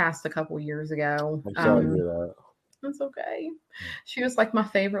passed a couple years ago. I'm sorry to hear that. That's okay. She was like my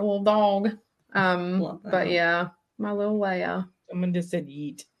favorite little dog. But yeah, my little Leia. Someone just said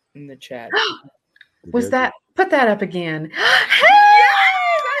 "yeet" in the chat. Was that? Put that up again. Hey!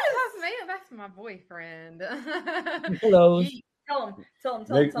 That's my boyfriend. Hello. Tell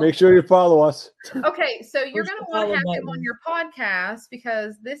him. Make sure you follow us. Okay, so you're going to want to have button. him on your podcast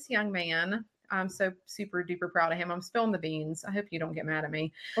because this young man, I'm so super duper proud of him. I'm spilling the beans. I hope you don't get mad at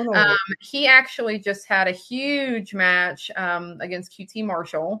me. Oh, no. He actually just had a huge match against QT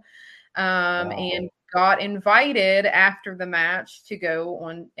Marshall and got invited after the match to go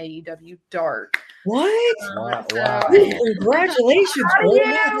on AEW Dark. What? Wow. Congratulations, bro.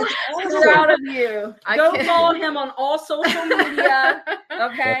 That's awesome. Proud of you. Go follow him on all social media.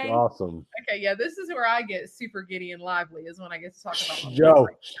 Okay. That's awesome. Okay, yeah, this is where I get super giddy and lively is when I get to talk about my Joe,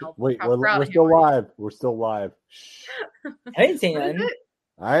 how wait, how proud we're of still him I am. live. We're still live. I didn't say nothing.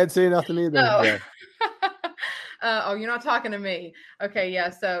 I ain't saying nothing either. No. Oh, you're not talking to me. Okay, yeah.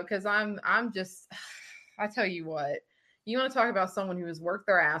 So, because I'm just, I tell you what, you want to talk about someone who has worked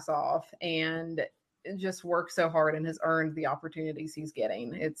their ass off and just worked so hard and has earned the opportunities he's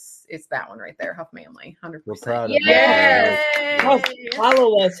getting. It's that one right there, Huff Manley, 100%. We're proud of Yay! Huff,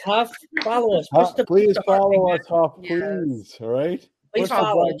 follow us, Huff. Follow us. Huff, please follow us, Huff. Yes. Please, all right? Please Push the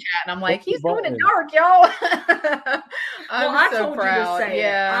follow the button. chat, and I'm like, Push the he's going to button. dark, y'all. I so told proud. you to say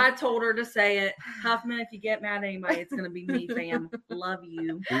Yeah. it. I told her to say it. Huffman, if you get mad at anybody, it's going to be me, fam. Love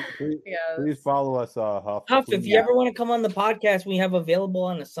you. Yes. Please follow us, Huff. Huff, Please. if you ever want to come on the podcast, we have available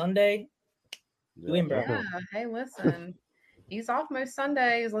on a Sunday. You in, bro. Yeah. Hey, listen. He's off most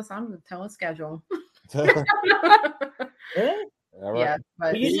Sundays. Listen, I'm going to tell his schedule. Really? All right. Yeah,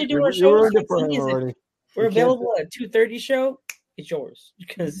 but We usually do You our shows. ruined it for him We're already. available at 2:30 show. It's yours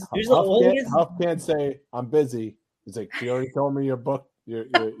because there's Huff can't say I'm busy. He's like, you already told me you're booked. You're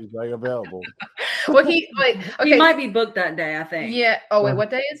like available. well, he He might be booked that day, I think. Yeah. Oh wait, what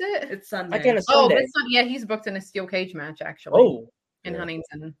day is it? It's Sunday. I got a Oh, Sunday. yeah, he's booked in a steel cage match actually. Oh, in Yeah.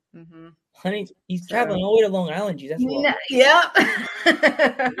 Huntington. Mm-hmm. honey, he's traveling all the way to Long Island. Geez, that's long. Yep.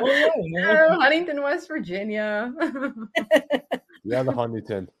 Oh, yeah, man. Oh, Huntington, West Virginia. Yeah, the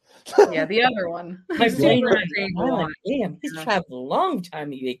Huntington. Yeah, the other one. My He's plane super ride. stable. I'm like, damn, he's Yeah. traveled a long time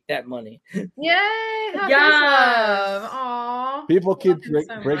to make that money. Yay! Happy Yes. love. Aw. People keep Love him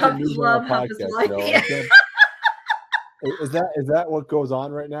so breaking much. news Love, on Huff our is podcast. life. Joe. Yeah. Is that what goes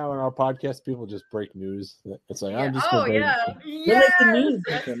on right now in our podcast? People just break news. It's like I'm just Oh, gonna break yeah. We're like the Yes. news.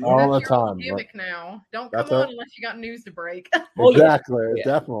 That's, breaker, man. All that's the your time, gimmick now. Don't That's come on our- unless you got news to break. Oh, yeah. Exactly. Yeah.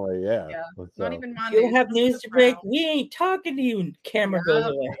 Definitely. Yeah. Yeah. So, Not even my If you news. don't have I'm news so to break, proud. we ain't talking to you. And camera goes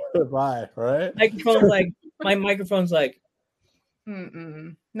away. bye. Right. Microphone's like, my microphone's like,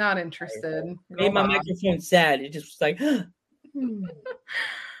 Mm-mm. Not interested. made my Girl, microphone sad. It just was like,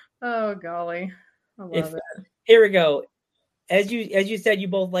 oh golly. I love If- it. here we go. As you said, you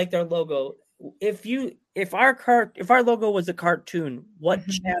both liked our logo. If our logo was a cartoon, what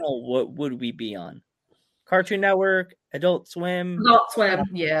Mhm. channel would we be on? Cartoon Network, Adult Swim. Adult Swim.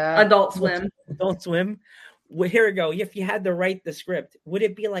 Yeah. Adult Swim. Adult Swim. Well, here we go. If you had to write the script, would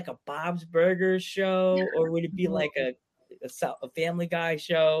it be like a Bob's Burgers show, or would it be like a Family Guy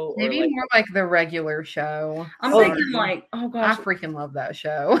show? Maybe or like, more like the regular show. I'm thinking like, oh gosh, I freaking love that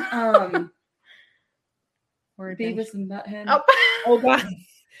show. Beavis and Butthead. Oh God.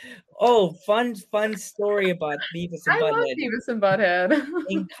 Oh, fun story about Beavis and Butthead. I love Beavis and Butthead.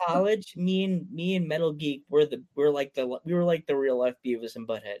 In college, me and Metal Geek were like the real life Beavis and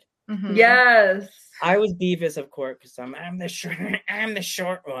Butthead. Mm-hmm. Yes. I was Beavis, of course, because I'm the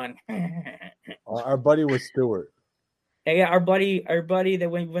short one. Our buddy was Stuart. Yeah, our buddy that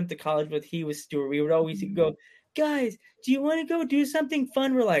we went to college with, he was Stuart. We would always go, guys, do you want to go do something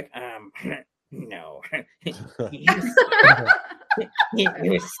fun? We're like, no. You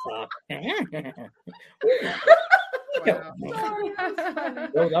stop. Oh,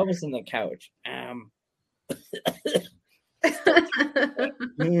 that was in the couch.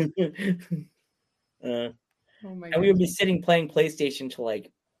 Oh my and we would be sitting playing PlayStation till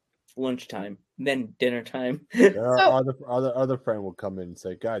like lunchtime, then dinner time. Our other friend will come in and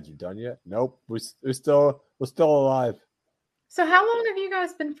say, "Guys, you done yet?" Nope, we're still alive. So how long have you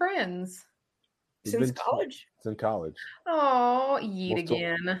guys been friends? Since college. Since college. Oh, yeet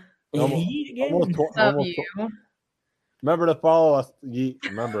again. Yeet again. Love you. Remember to follow us. Yeet.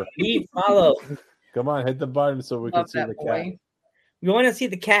 Remember. Yeet. Follow. Come on, hit the button so we can see the cat. We want to see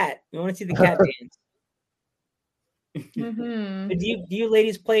the cat. We want to see the cat dance. Mm-hmm. Do you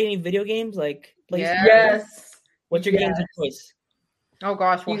ladies play any video games like PlayStation? Yes. What's your games of choice? Oh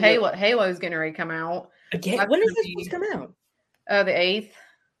gosh, well Halo's getting ready to come out. Again? When is this supposed to come out? The 8th.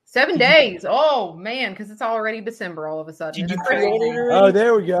 7 days. Oh man, because it's already December all of a sudden. Did you pre-order it already? Oh,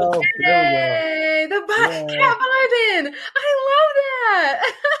 there we go. Yay! The cat button. I love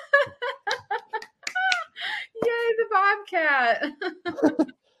that. Yay, the Bobcat.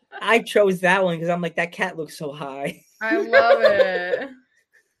 I chose that one because I'm like, that cat looks so high. I love it.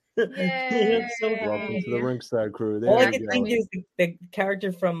 Yay. Welcome to the Ringside Crew. All I can think is the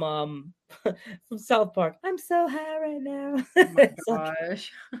character from South Park. I'm so high right now. Oh my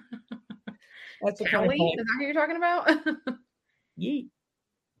gosh. That's what Kelly? Is that who you're talking about? Yeet.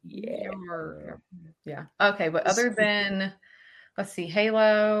 Yeah. Yeah. Okay, but other than, let's see,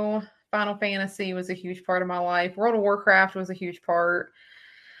 Halo, Final Fantasy was a huge part of my life. World of Warcraft was a huge part.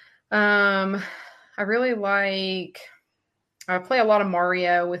 I really I play a lot of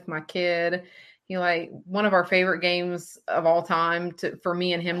Mario with my kid. One of our favorite games of all time for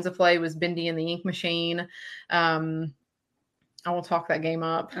me and him to play was Bendy and the Ink Machine. I will talk that game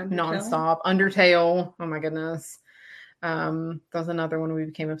up nonstop. Undertale. Oh my goodness. That was another one we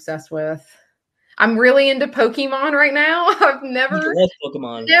became obsessed with. I'm really into Pokemon right now. I've never in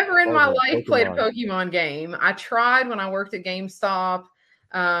my life played a Pokemon game. I tried when I worked at GameStop.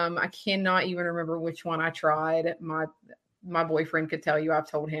 I cannot even remember which one I tried. My boyfriend could tell you. I've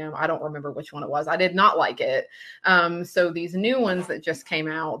told him. I don't remember which one it was. I did not like it. So these new ones that just came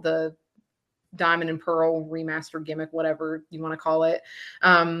out, the Diamond and Pearl remaster gimmick, whatever you want to call it.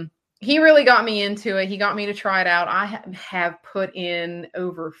 He really got me into it. He got me to try it out. I have put in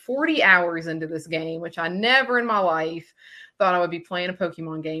over 40 hours into this game, which I never in my life thought I would be playing a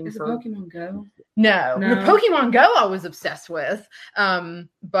Pokemon game. Is it Pokemon Go? No. Pokemon Go I was obsessed with.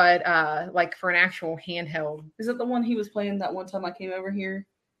 But like for an actual handheld. Is it the one he was playing that one time I came over here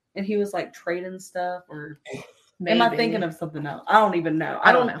and he was like trading stuff, or maybe. Am I thinking of something else? I don't even know.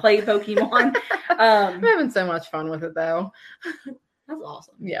 I don't play Pokemon. I'm having so much fun with it though. That's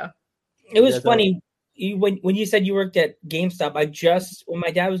awesome. Yeah. It was funny. When you said you worked at GameStop, when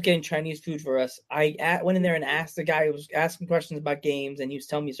my dad was getting Chinese food for us, I went in there and asked the guy who was asking questions about games, and he was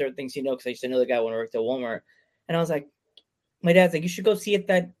telling me certain things, because I used to know the guy when I worked at Walmart. And I was like, my dad's like, you should go see if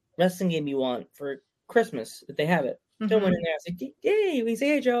that wrestling game you want for Christmas, if they have it. Mm-hmm. So I went in there, I was like, hey, we say,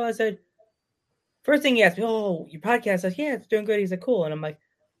 hey, Joe. I said, first thing he asked me, oh, your podcast? I said, yeah, it's doing good. He's like, cool. And I'm like,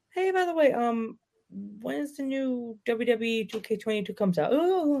 hey, by the way, when is the new WWE 2K22 comes out?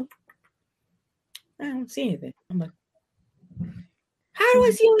 Oh, I don't see anything. I'm like, how do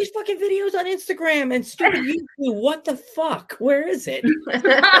I see all these fucking videos on Instagram and stupid YouTube? What the fuck? Where is it?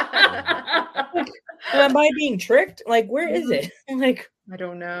 Am I being tricked? Like, where is it? I'm like, I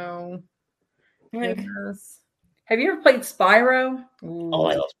don't know. Like, have you ever played Spyro? Oh,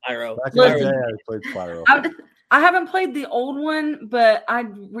 I love Spyro. Back in the day, I played Spyro. I haven't played the old one, but I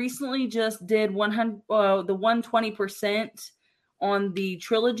recently just did the 120% on the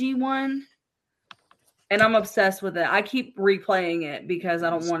trilogy one. And I'm obsessed with it. I keep replaying it because I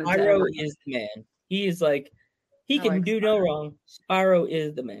don't want to. Spyro is the man. He is like, he can do no wrong. Spyro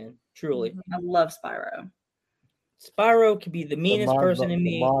is the man, truly. I love Spyro. Spyro could be the meanest person in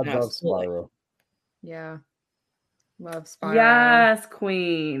me. The mod loves Spyro. Yeah. Love Spyro. Yes,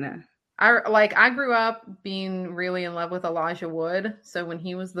 Queen. I grew up being really in love with Elijah Wood. So when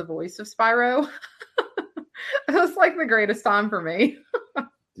he was the voice of Spyro, it was like the greatest time for me.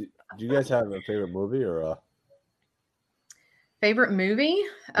 Do you guys have a favorite movie or favorite movie?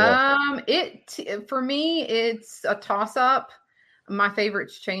 Yeah. For me, it's a toss-up. My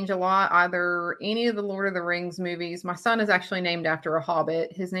favorites change a lot. Either any of the Lord of the Rings movies. My son is actually named after a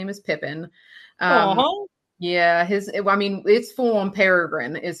hobbit. His name is Pippin. Yeah, it's full on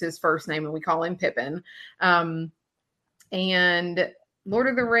Peregrine is his first name, and we call him Pippin. And Lord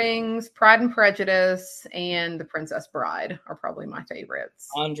of the Rings, Pride and Prejudice, and The Princess Bride are probably my favorites.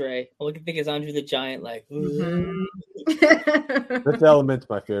 Andre. All I can think is Andre the Giant, like. Fifth Element's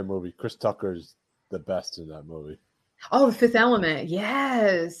my favorite movie. Chris Tucker's the best in that movie. Oh, The Fifth Element.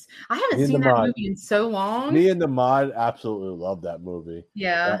 Yes. I haven't seen that movie in so long. Me and the mod absolutely love that movie.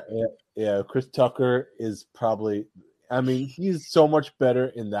 Yeah. Yeah. Chris Tucker is probably, he's so much better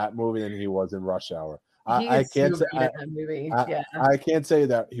in that movie than he was in Rush Hour. I can't say I can't say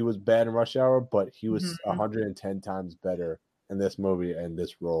that he was bad in Rush Hour, but he was 110 times better in this movie and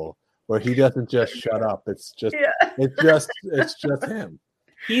this role, where he doesn't just shut up. It's just him.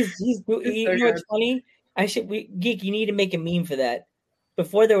 He's you know what's funny? Geek, you need to make a meme for that.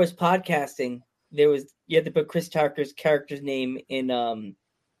 Before there was podcasting, you had to put Chris Tucker's character's name in that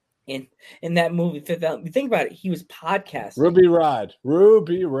movie. Fifth Element. Think about it. He was podcasting. Ruby Rod.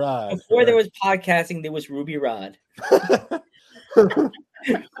 Before there was podcasting, there was Ruby Rod.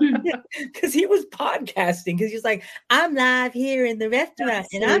 Because he was podcasting. Because he's like, I'm live here in the restaurant,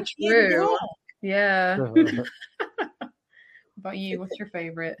 and I'm true. Yeah. About you, what's your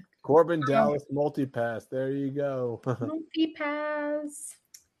favorite? Corbin Dallas Multipass. There you go. Multipass.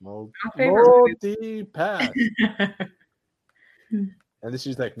 Multipass. And then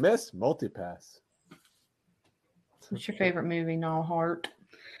she's like, Miss Multipass. What's your favorite movie, Noel Hart?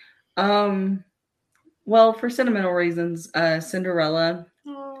 Well, for sentimental reasons, Cinderella.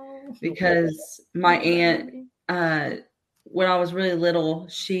 Because my aunt, when I was really little,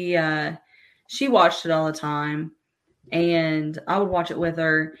 she watched it all the time, and I would watch it with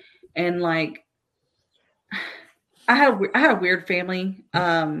her. And like, I had a weird family.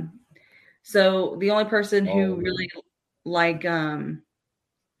 So the only person who really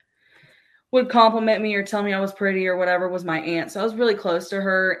would compliment me or tell me I was pretty or whatever was my aunt. So I was really close to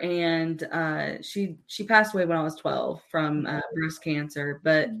her, and she passed away when I was 12 from breast cancer.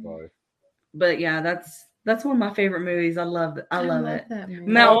 But yeah, that's one of my favorite movies. I love it. I love it.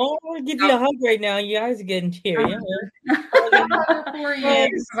 Now, I'll give you a hug right now. You guys are getting teary.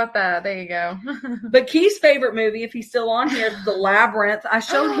 About that. There you go. But Key's favorite movie, if he's still on here, is The Labyrinth. I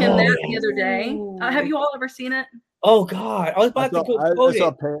showed him that the other day. Have you all ever seen it? Oh God, I was about to go quote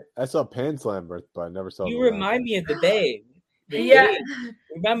it. I saw Pan's Labyrinth, but I never saw. You remind me of The Babe.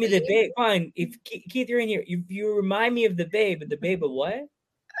 Remind me of The Babe. Fine, if Keith, you're in here. You remind me of The Babe, but The Babe of what?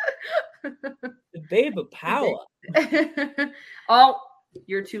 The Babe of Power. Oh,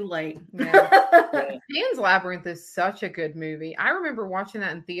 you're too late. Pan's Labyrinth is such a good movie. I remember watching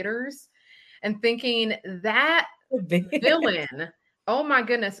that in theaters and thinking that villain. Oh my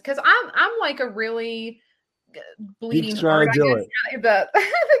goodness, because I'm like a really bleeding heart. The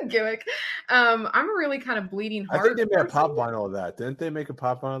gimmick. I'm a really kind of bleeding heart. I think they made a pop vinyl of that. Didn't they make a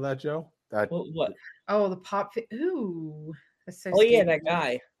pop vinyl of that, Joe? What? Oh, the pop. Ooh. That's so yeah, that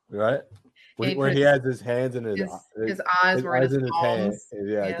guy. Right? Where he has his hands in his eyes were in his hands.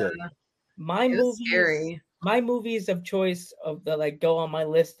 Yeah. My movies of choice of the go on my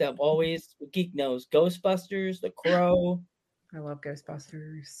list of always Geek knows Ghostbusters, The Crow. I love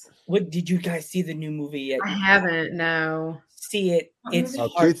Ghostbusters. What did you guys see the new movie yet? I haven't. No. See it. It's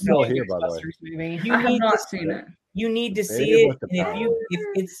Keith's still here, by the way. Movie. I have not seen it. You need to see it. And if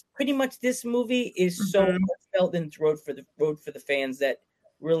it's pretty much this movie is so felt in its road for the fans that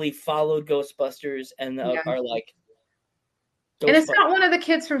really followed Ghostbusters and are like. And it's got one of the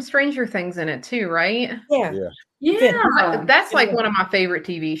kids from Stranger Things in it too, right? Yeah. That's like one of my favorite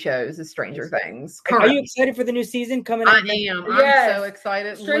TV shows is Stranger Things. Are you excited for the new season coming out? I am. Yes. I'm so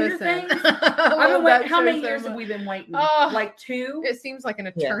excited. Stranger Things. I've been waiting. How many years have we been waiting? Like 2? It seems like an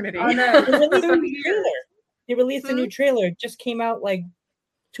eternity. I know. They released a new trailer. It just came out like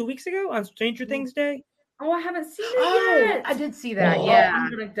 2 weeks ago on Stranger Things Day. Oh, I haven't seen it yet. I did see that.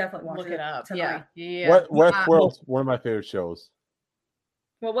 I'm gonna definitely watch it up. Tonight. Yeah. Westworld's one of my favorite shows.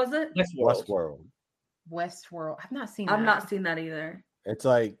 What was it? Westworld. I've not seen that. I've not seen that either. It's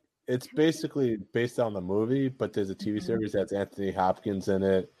basically based on the movie, but there's a TV series that's Anthony Hopkins in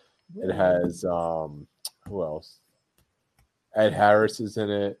it. It has who else? Ed Harris is in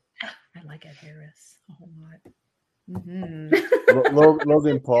it. I like Ed Harris a whole lot. Mm-hmm.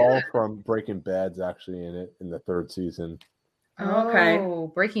 Logan Paul from Breaking Bad's actually in it in the 3rd season. Okay. Oh,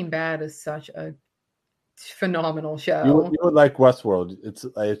 Breaking Bad is such a phenomenal show. You would like Westworld. It's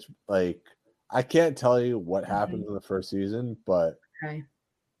like I can't tell you what happens in the 1st season, but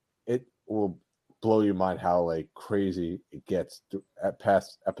it will blow your mind how like crazy it gets at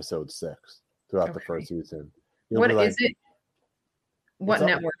past episode 6 throughout the 1st season. What is it? What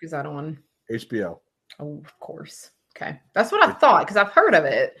network is that on? HBO. Oh, of course. Okay, that's what I thought because I've heard of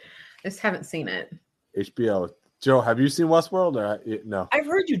it. Just haven't seen it. HBO. Joe, have you seen Westworld or no? I've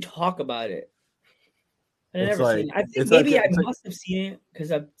heard you talk about it. I've It's never like- seen it. I think it's maybe like- I it's like- must have seen it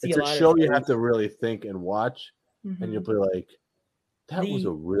because I've seen It's a a lot show of you shows. have to really think and watch, and you'll be like, "That was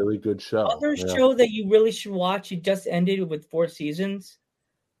a really good show." Other show that you really should watch. It just ended with 4 seasons.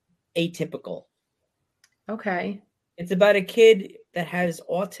 Atypical. Okay. It's about a kid that has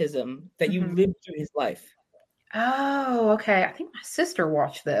autism that you live through his life. Oh, okay. I think my sister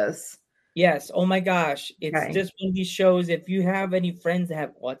watched this. Yes. Oh my gosh. It's Okay. just one of these shows. If you have any friends that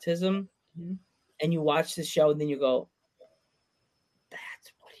have autism and you watch the show, then you go,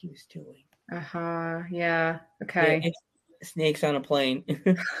 that's what he was doing. Yeah. Okay. Yeah, it's snakes on a plane.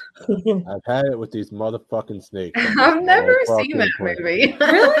 I've had it with these motherfucking snakes. I've never seen that movie.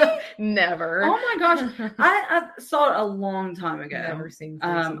 Really? Never. Oh my gosh. I saw it a long time ago. Never seen.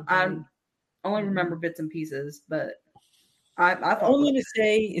 I only remember bits and pieces, but I thought All I'm going to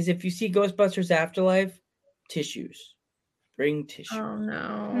say is if you see Ghostbusters Afterlife, tissues. Bring tissues. Oh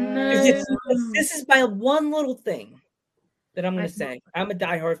no. 'Cause this is my one little thing that I'm going to say. I'm a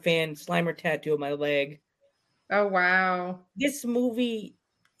diehard fan. Slimer tattoo on my leg. Oh wow. This movie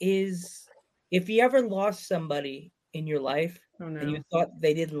is, if you ever lost somebody in your life and you thought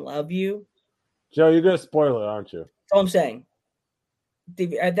they didn't love you. Joe, you're going to spoil it, aren't you? That's all I'm saying.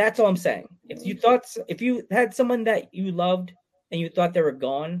 That's all I'm saying. If you had someone that you loved and you thought they were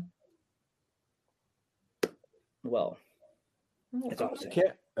gone, well, that's all I'm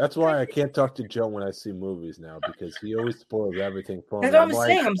saying. That's why I can't talk to Joe when I see movies now because he always spoils everything for me. That's what I'm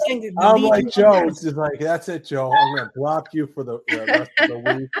saying. I'm saying I'm like, Joe, it's just like, that's it, Joe. I'm going to block you for the rest of the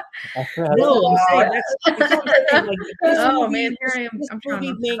week. No, I'm saying that's what I'm saying. Like, oh man, here I am. I'm trying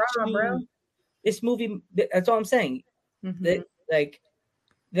to makes cry, me, bro. This movie, that's all I'm saying. That, like,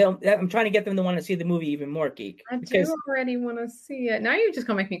 I'm trying to get them to want to see the movie even more, Geek. I do already want to see it. Now you're just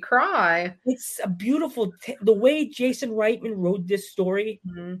gonna make me cry. It's a beautiful. The way Jason Reitman wrote this story,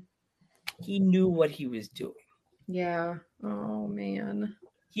 he knew what he was doing. Yeah. Oh man.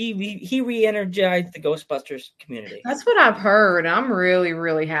 He re-energized the Ghostbusters community. That's what I've heard. I'm really,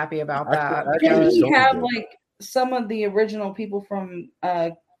 really happy about that. Didn't he have like some of the original people from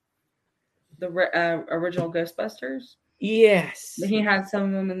the original Ghostbusters? Yes, he had some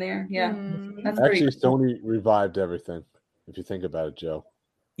of them in there. Yeah, that's actually cool. Sony revived everything. If you think about it, Joe.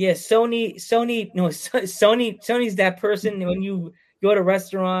 Yeah, Sony's that person when you go to a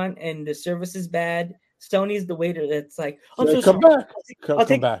restaurant and the service is bad. Sony's the waiter that's like, I'm so sorry. Come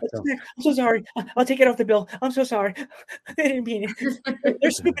back. I'm so sorry. I'll take it off the bill. I'm so sorry. They didn't mean it.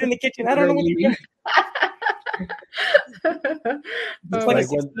 They're stupid in the kitchen. I don't know what to do.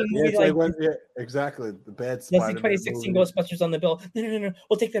 Exactly. The bad That's the 2016 Ghostbusters on the bill. No.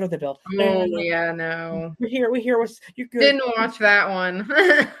 We'll take that off the bill. No. Yeah, no. We're here. You're good. Didn't watch that one.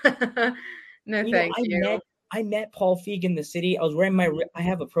 No, thank you. I met Paul Feig in the city. I was wearing I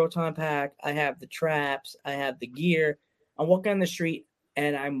have a proton pack. I have the traps. I have the gear. I'm walking on the street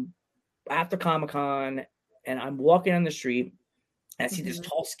and I'm after Comic-Con and I'm walking on the street. And I see this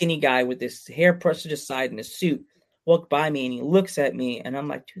tall, skinny guy with this hair pressed to the side in a suit walk by me and he looks at me and I'm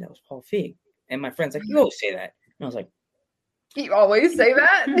like, dude, that was Paul Feig. And my friend's like, you always say that. And I was like, you always say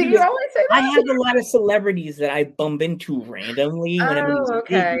that? Do you always say that? I have a lot of celebrities that I bump into randomly.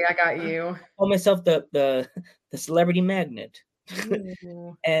 Okay, I got you. I call myself the celebrity magnet.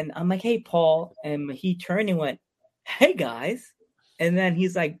 And I'm like, hey, Paul. And he turned and went, hey, guys. And then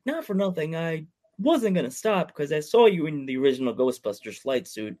he's like, not for nothing. I wasn't going to stop because I saw you in the original Ghostbusters flight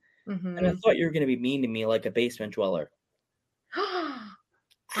suit. And I thought you were going to be mean to me like a basement dweller.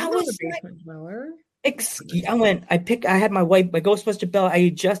 I was a basement dweller. I had my Ghostbuster belt. I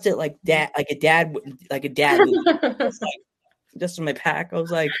adjusted like a dad would. Like, just in my pack. I was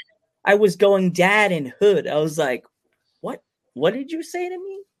like, I was going dad and hood. I was like, what did you say to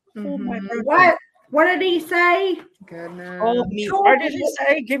me? Oh my God. What did he say? Goodness. Oh me. Or did he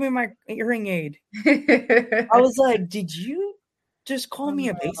say, give me my hearing aid? I was like, did you just call me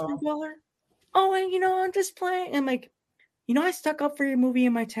a basement dweller? Oh, and I'm just playing. I'm like, I stuck up for your movie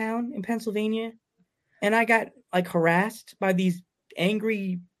in my town in Pennsylvania. And I got like harassed by these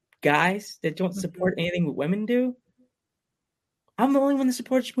angry guys that don't support anything women do. I'm the only one that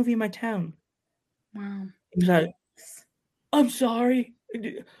supports this movie in my town. Wow. He's like, I'm sorry.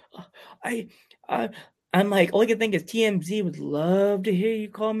 I'm like, all I can think is TMZ would love to hear you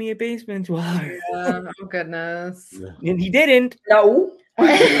call me a basement dweller. Oh goodness. And he didn't. No.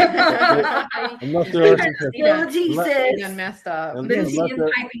 Unless they're He done messed up. Busy and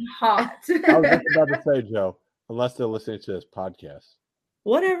piping hot. I was just about to say, Joe, unless they're listening to this podcast.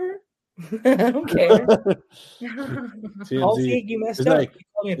 Whatever. I don't care. TMZ, you messed up. Like,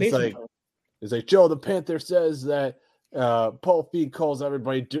 it's like Joe the Panther says that Paul Feig calls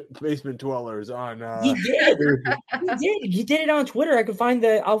everybody basement dwellers on. He did. He did it on Twitter. I could find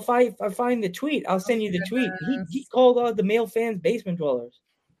the. I'll find the tweet. I'll send you the tweet. He called the male fans basement dwellers.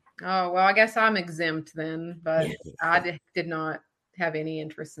 Oh well, I guess I'm exempt then. But I did not have any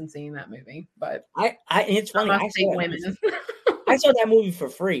interest in seeing that movie. But and it's funny. I saw that movie for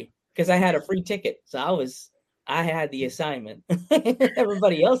free because I had a free ticket. So I had the assignment.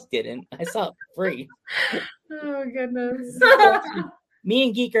 Everybody else didn't. I saw it for free. Oh goodness! Me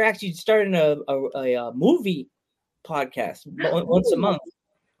and Geek are actually starting a movie podcast once a month.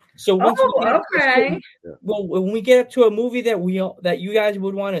 So when we get up to a movie that you guys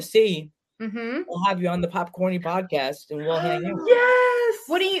would want to see, we'll have you on the Popcorny podcast and we'll hang out. Yes.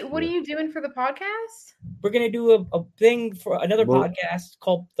 What are you doing for the podcast? We're gonna do a thing for another podcast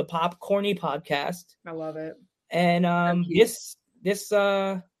called the Popcorny Podcast. I love it. And this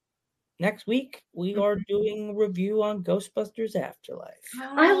next week we are doing a review on Ghostbusters Afterlife.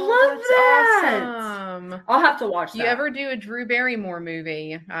 I love that. Awesome. I'll have to watch that. You ever do a Drew Barrymore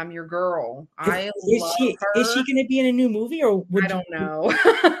movie? I'm your girl. Is she going to be in a new movie or I don't know.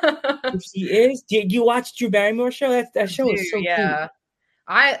 If she is, do you watch Drew Barrymore show? That show is so cool.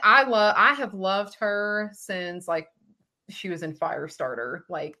 I have loved her since like she was in Firestarter,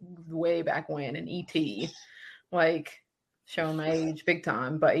 like way back when, in E.T. Like showing my age big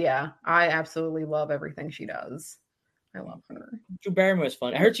time. But yeah, I absolutely love everything she does. I love her. Drew Barrymore is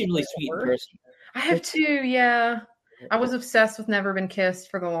fun. I heard she's really sweet in person. I have too, yeah. I was obsessed with Never Been Kissed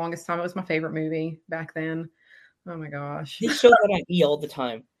for the longest time. It was my favorite movie back then. Oh my gosh. They show that on E all the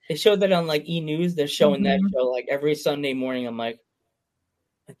time. They show that on like E! News. They're showing that show like every Sunday morning. I'm like,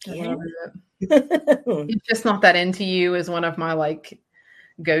 It's Just Not That Into You is one of my like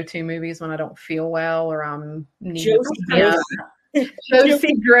go-to movies when I don't feel well or I'm Josie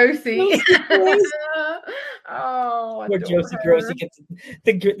Grossi. Oh, where Josie Grossi gets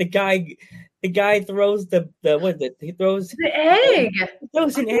the guy throws the what is it? He throws the egg. He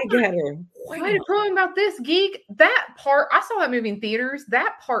throws an egg at her. Why talking about this, Geek? That part, I saw that movie in theaters.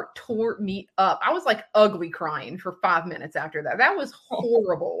 That part tore me up. I was like ugly crying for 5 minutes after that. That was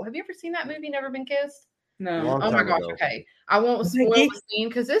horrible. Have you ever seen that movie, Never Been Kissed? No. Oh my gosh. Okay. I won't spoil the scene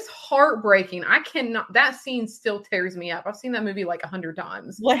because it's heartbreaking. I cannot. That scene still tears me up. I've seen that movie like 100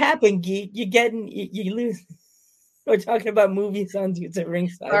 times. What happened, Geek? You lose. We're talking about movies on Dudes at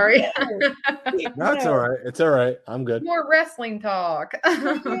Ringside. Sorry. That's all right. It's all right. I'm good. More wrestling talk.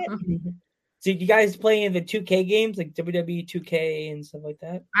 So you guys playing the 2K games like WWE 2K and stuff like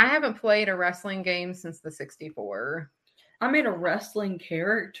that? I haven't played a wrestling game since the 64. I made a wrestling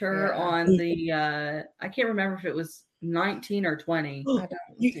character on the I can't remember if it was 19 or 20. But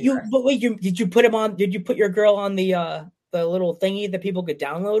wait, did you put him on? Did you put your girl on the little thingy that people could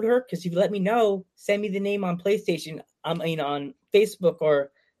download her? Because if you let me know, send me the name on PlayStation. I mean on Facebook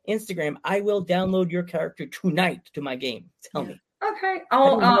or Instagram. I will download your character tonight to my game. Tell me. Okay,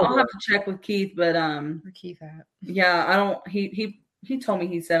 I'll have to check with Keith, but Where Keith at? Yeah, I don't. He told me,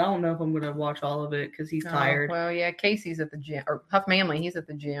 he said, I don't know if I'm going to watch all of it because he's tired. Well, yeah, Casey's at the gym, or Huff Manley, he's at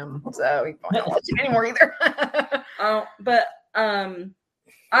the gym, so he don't watch it anymore either. But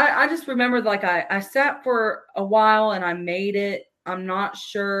I just remember like I sat for a while and I made it. I'm not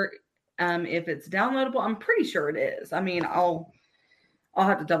sure if it's downloadable. I'm pretty sure it is. I mean, I'll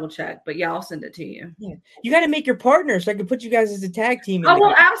have to double check, but yeah, I'll send it to you. Yeah. You got to make your partner so I can put you guys as a tag team. I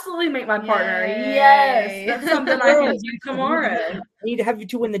will absolutely make my partner. Yay. Yes. That's something I can do tomorrow. I need to have you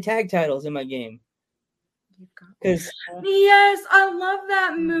two win the tag titles in my game. Because yes, I love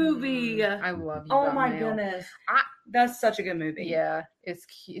that movie. I love you. Oh my goodness. That's such a good movie. Yeah, it's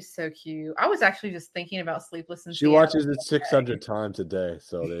so cute. I was actually just thinking about Sleepless in She Seattle watches it 600 times a day,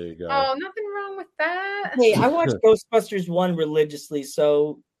 so there you go. Oh, nothing wrong with that. Hey, I watched Ghostbusters 1 religiously,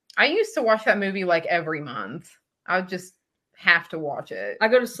 so I used to watch that movie like every month. I would just have to watch it. I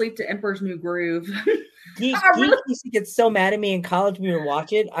go to sleep to Emperor's New Groove. Geek used to get so mad at me in college when we would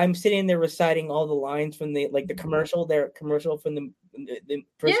watch it. I'm sitting there reciting all the lines from the commercial from the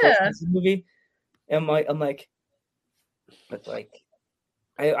first movie. And I'm like, But like,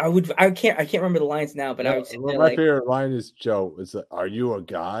 I can't remember the lines now. But I would. My favorite line is Joe. Is "Are you a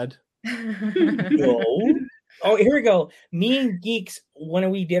god?" No. Oh, here we go. Me and Geeks, when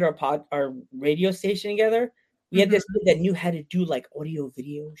we did our radio station together, we had this kid that knew how to do like audio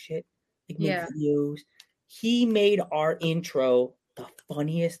video shit, like make videos. He made our intro the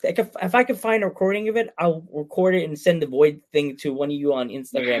funniest. Like if I could find a recording of it, I'll record it and send the void thing to one of you on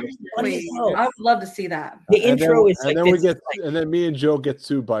Instagram. I would love to see that. The intro is and like then this, and then me and Joe get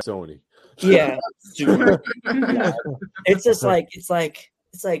sued by Sony. Yeah. It's just like it's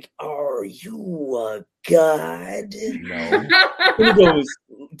like, are you a god? No. He goes,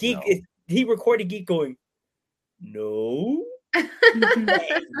 Geek. No. He recorded Geek going, no.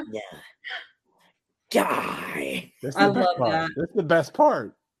 Guy. I love that. That's the best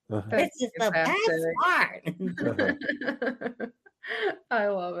part. This is the best part. I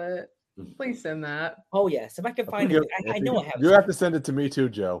love it. Please send that. Oh yes, if I can find it, I know I have. You have to send it to me too,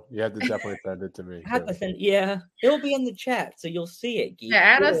 Joe. You have to definitely send it to me. I have to send. Yeah, it'll be in the chat, so you'll see it. Geek. Yeah,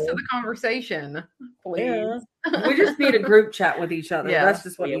 add us to the conversation, please. Yeah. We just need a group chat with each other. Yeah. That's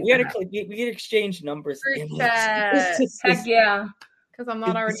just what we gotta exchange numbers. Group chat. Heck yeah. Because I'm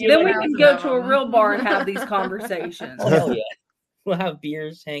not already. Then we can go to a real bar and have these conversations. Oh, hell yeah. We'll have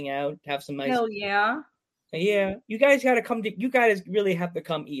beers, hang out, have some nice. Hell yeah. Yeah, you guys got to come. You guys really have to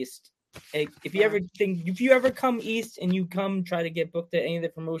come east. If you ever come east and you try to get booked at any of the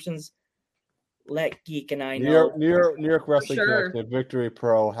promotions, let Geek and I know. New York Wrestling Connection, Victory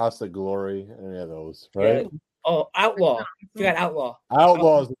Pro, House of Glory, any of those, right? Yeah. Oh, Outlaw. You got Outlaw.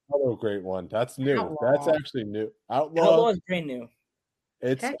 Outlaw is another great one. That's new. Outlaw. That's actually new. Outlaw is brand new.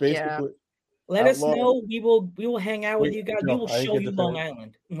 It's basically. Yeah. Let us know. We will hang out with you guys. We will show you Long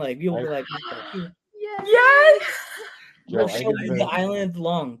Island. Like we will be like, yes. We'll show you the island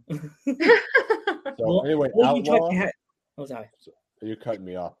long. So anyway, Outlaw. You're cutting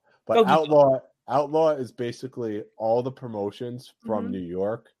me off. But Outlaw is basically all the promotions from New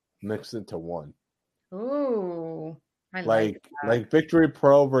York mixed into one. Ooh, like Victory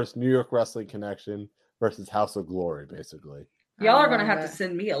Pro versus New York Wrestling Connection versus House of Glory, basically. Y'all are gonna have to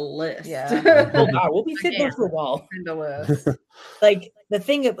send me a list. Yeah. Oh God, we'll be sitting there for a while. Send a list. Like the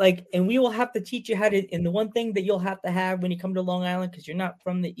thing of and we will have to teach you how to. And the one thing that you'll have to have when you come to Long Island, because you're not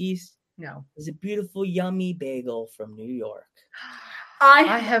from the East, is a beautiful, yummy bagel from New York.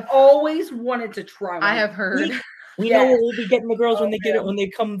 I have always wanted to try one. I have heard. We know what we'll be getting the girls when they get it when they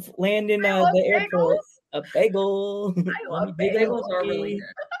come land in the airport. A bagel. I love bagels. Are really good.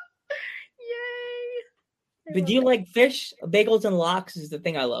 But do you like fish? Bagels and lox is the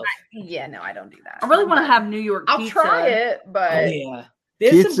thing I love. No, I don't do that. I really want to have New York pizza. I'll try it, but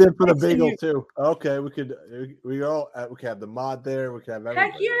pizza for the bagel too. Okay, we could have the mod there. We could have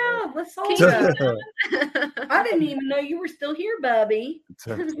everything. Heck yeah, let's all go. I didn't even know you were still here, Bubby.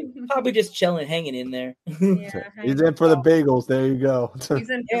 Probably just chilling, hanging in there. He's in for the bagels. There you go. He's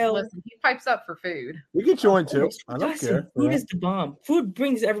in. Listen, he pipes up for food. You can join too. I don't care. Food is the bomb. Food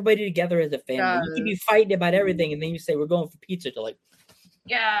brings everybody together as a family. You can be fighting about everything, and then you say we're going for pizza. To like,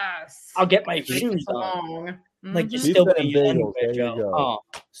 yes, I'll get my shoes on. Like you're still young, Joe. Oh,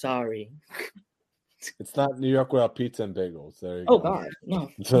 sorry. It's not New York without pizza and bagels. There you go. Oh God, no.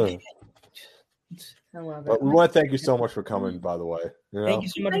 I love it. But we want to thank you so much for coming, by the way. Thank you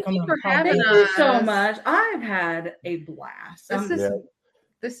so much for coming. Thank you so much. I've had a blast.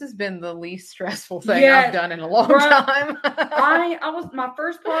 This has been the least stressful thing I've done in a long time. I was my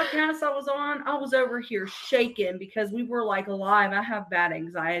first podcast I was on. I was over here shaking because we were like live. I have bad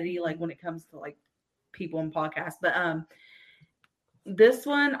anxiety, like when it comes to like people in podcasts, but this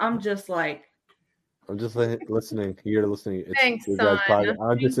one I'm just listening. You're listening. Thanks, son.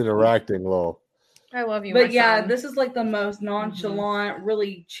 I'm just interacting, Lowell. I love you. But yeah, this is like the most nonchalant,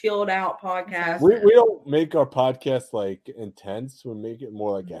 really chilled out podcast. We don't make our podcast like intense. We make it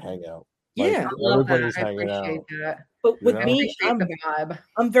more like a hangout. Yeah, like, everybody's hanging out. That. But with me,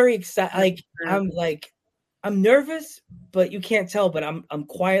 I'm very excited. I'm nervous, but you can't tell. But I'm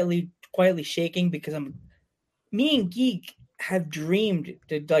quietly shaking because me and Geek have dreamed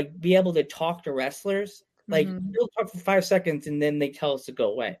to like be able to talk to wrestlers. Like we'll talk for 5 seconds and then they tell us to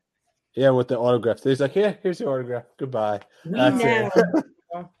go away. Yeah, with the autographs. He's like, yeah, here's your autograph. Goodbye.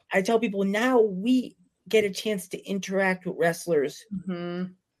 I tell people now we get a chance to interact with wrestlers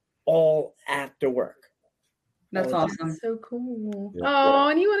all after work. That's awesome. That's so cool. Yeah. Oh,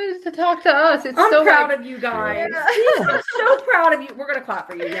 and you wanted to talk to us. I'm so proud of you guys. Yeah. I'm so proud of you. We're going to clap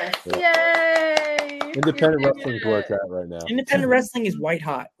for you guys. Yeah. Yay. Independent wrestling is where it's at right now. Independent wrestling is white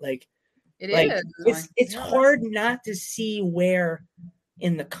hot. Like, it is. It's hard not to see where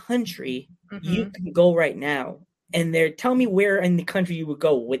in the country you can go right now and they're telling me where in the country you would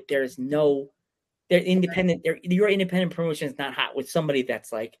go with they're independent. Your independent promotion is not hot with somebody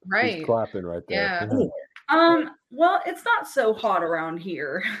that's like He's clapping right there. Yeah. Well, it's not so hot around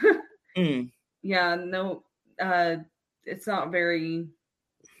here. Yeah, no, it's not very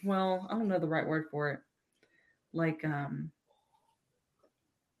well. I don't know the right word for it. Like,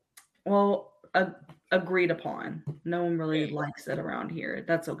 agreed upon. No one really likes it around here.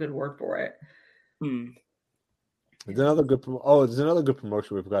 That's a good word for it. There's another good. There's another good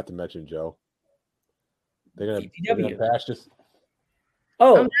promotion we forgot to mention, Joe. They're gonna bash this.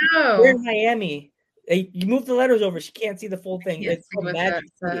 Oh no! We're in Miami. You move the letters over. She can't see the full thing. It's called Magic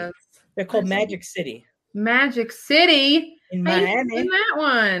City. They're called Magic City. Magic City in Miami. In that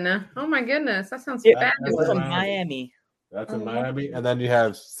one. Oh my goodness, that sounds fabulous. That's in Miami. That's in Miami, and then you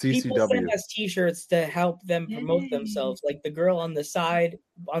have CCW. People send us T-shirts to help them promote themselves. Like the girl on the side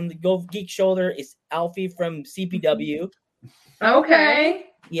on the Go Geek shoulder is Alfie from CPW. Okay.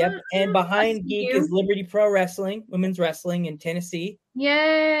 Yep, and behind Geek is Liberty Pro Wrestling, women's wrestling in Tennessee.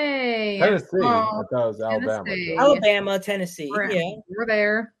 Yay! Tennessee. I thought it was Alabama. Alabama, Tennessee. We're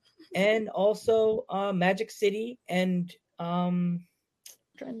there. And also Magic City and I'm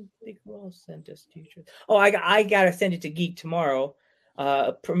trying to think who else sent us T-shirts. Oh, I gotta send it to Geek tomorrow.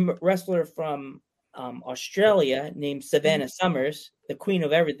 A wrestler from Australia named Savannah Summers, the queen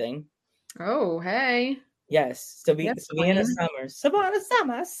of everything. Oh, hey. Yes, Savannah Summers. Savannah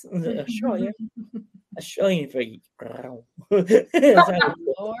Summers, Australian for you.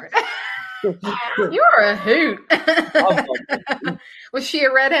 Lord. You're a hoot. Was she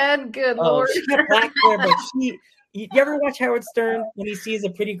a redhead? Good Lord. She's got black hair, but you ever watch Howard Stern when he sees a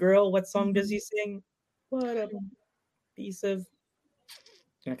pretty girl? What song does he sing? What a piece of.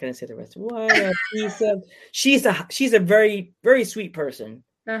 I'm not gonna say the rest. What a piece of. She's a very, very sweet person.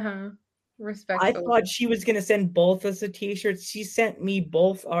 Respectful. I thought she was gonna send both us a T-shirt. She sent me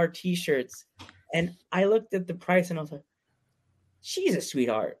both our T-shirts, and I looked at the price and I was like, "She's a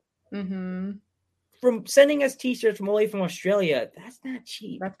sweetheart." From sending us T-shirts from away from Australia, that's not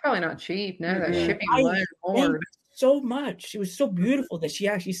cheap. That's probably not cheap. No, that shipping alone. So much. She was so beautiful that she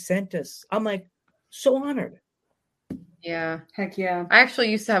actually sent us. I'm like so honored. Yeah. Heck yeah. I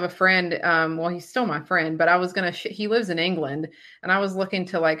actually used to have a friend. Well, he's still my friend, but I was gonna. He lives in England, and I was looking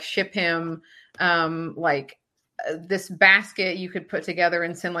to like ship him, this basket you could put together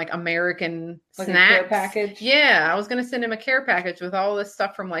and send like American like snacks. A care package. Yeah, I was gonna send him a care package with all this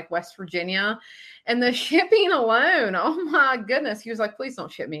stuff from like West Virginia, and the shipping alone. Oh my goodness, he was like, "Please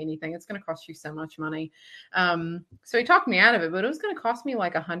don't ship me anything. It's gonna cost you so much money." So he talked me out of it, but it was gonna cost me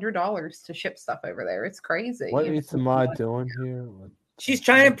like $100 to ship stuff over there. It's crazy. What is the mod doing here? She's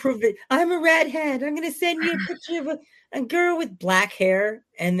trying to prove that I'm a redhead. I'm gonna send you a picture of a girl with black hair,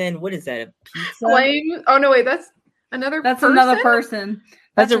 and then what is that? A pizza? Oh no, wait, that's another. That's another person.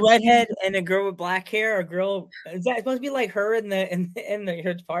 That's a redhead and a girl with black hair. A girl is that supposed to be like her and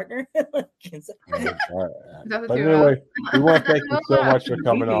her partner? But anyway, we want to thank you so much for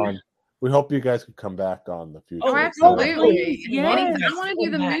coming on. We hope you guys could come back on the future. Oh, absolutely. Yes. I want to do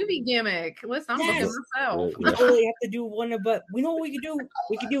the movie gimmick. Listen, I'm looking myself. We really have to do one of, but we know what we can do.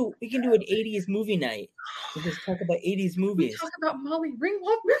 We can do an 80s movie night. We just talk about 80s movies. We talk about Molly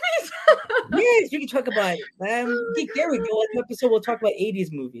Ringwald movies. Yes, we can talk about. There we go. An episode we'll talk about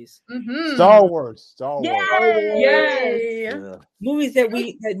 80s movies. Star Wars. Yay! Yeah. Movies that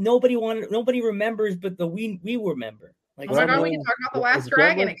nobody remembers, but we remember. Like, oh my God, we can talk about The Last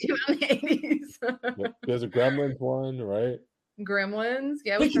Dragon. It came out in the 80s. There's a Gremlins one, right? Gremlins.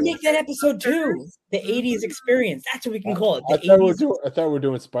 Yeah, we can make that episode too. The 80s experience. That's what we can call it. I thought we were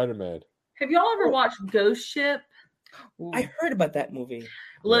doing Spider-Man. Have y'all ever watched Ghost Ship? I heard about that movie.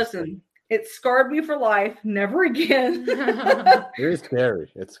 Listen, it scarred me for life. Never again. It is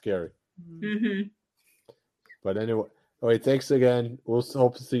scary. It's scary. But anyway. All right, thanks again. We'll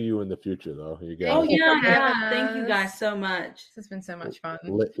hope to see you in the future, though. You guys. Oh yeah. Thank you guys so much. This has been so much fun.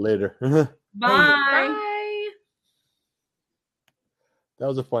 Later. Bye. That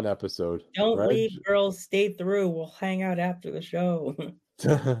was a fun episode. Don't leave, girls. Stay through. We'll hang out after the show.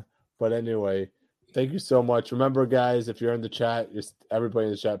 But anyway, thank you so much. Remember, guys, if you're in the chat, just everybody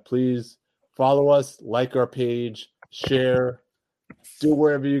in the chat, please follow us, like our page, share, do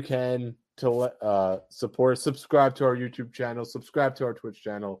wherever you can to support. Subscribe to our YouTube channel, subscribe to our Twitch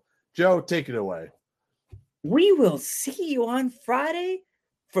channel. Joe, take it away. We will see you on Friday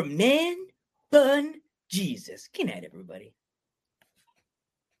for Man Bun Jesus. Good night, everybody.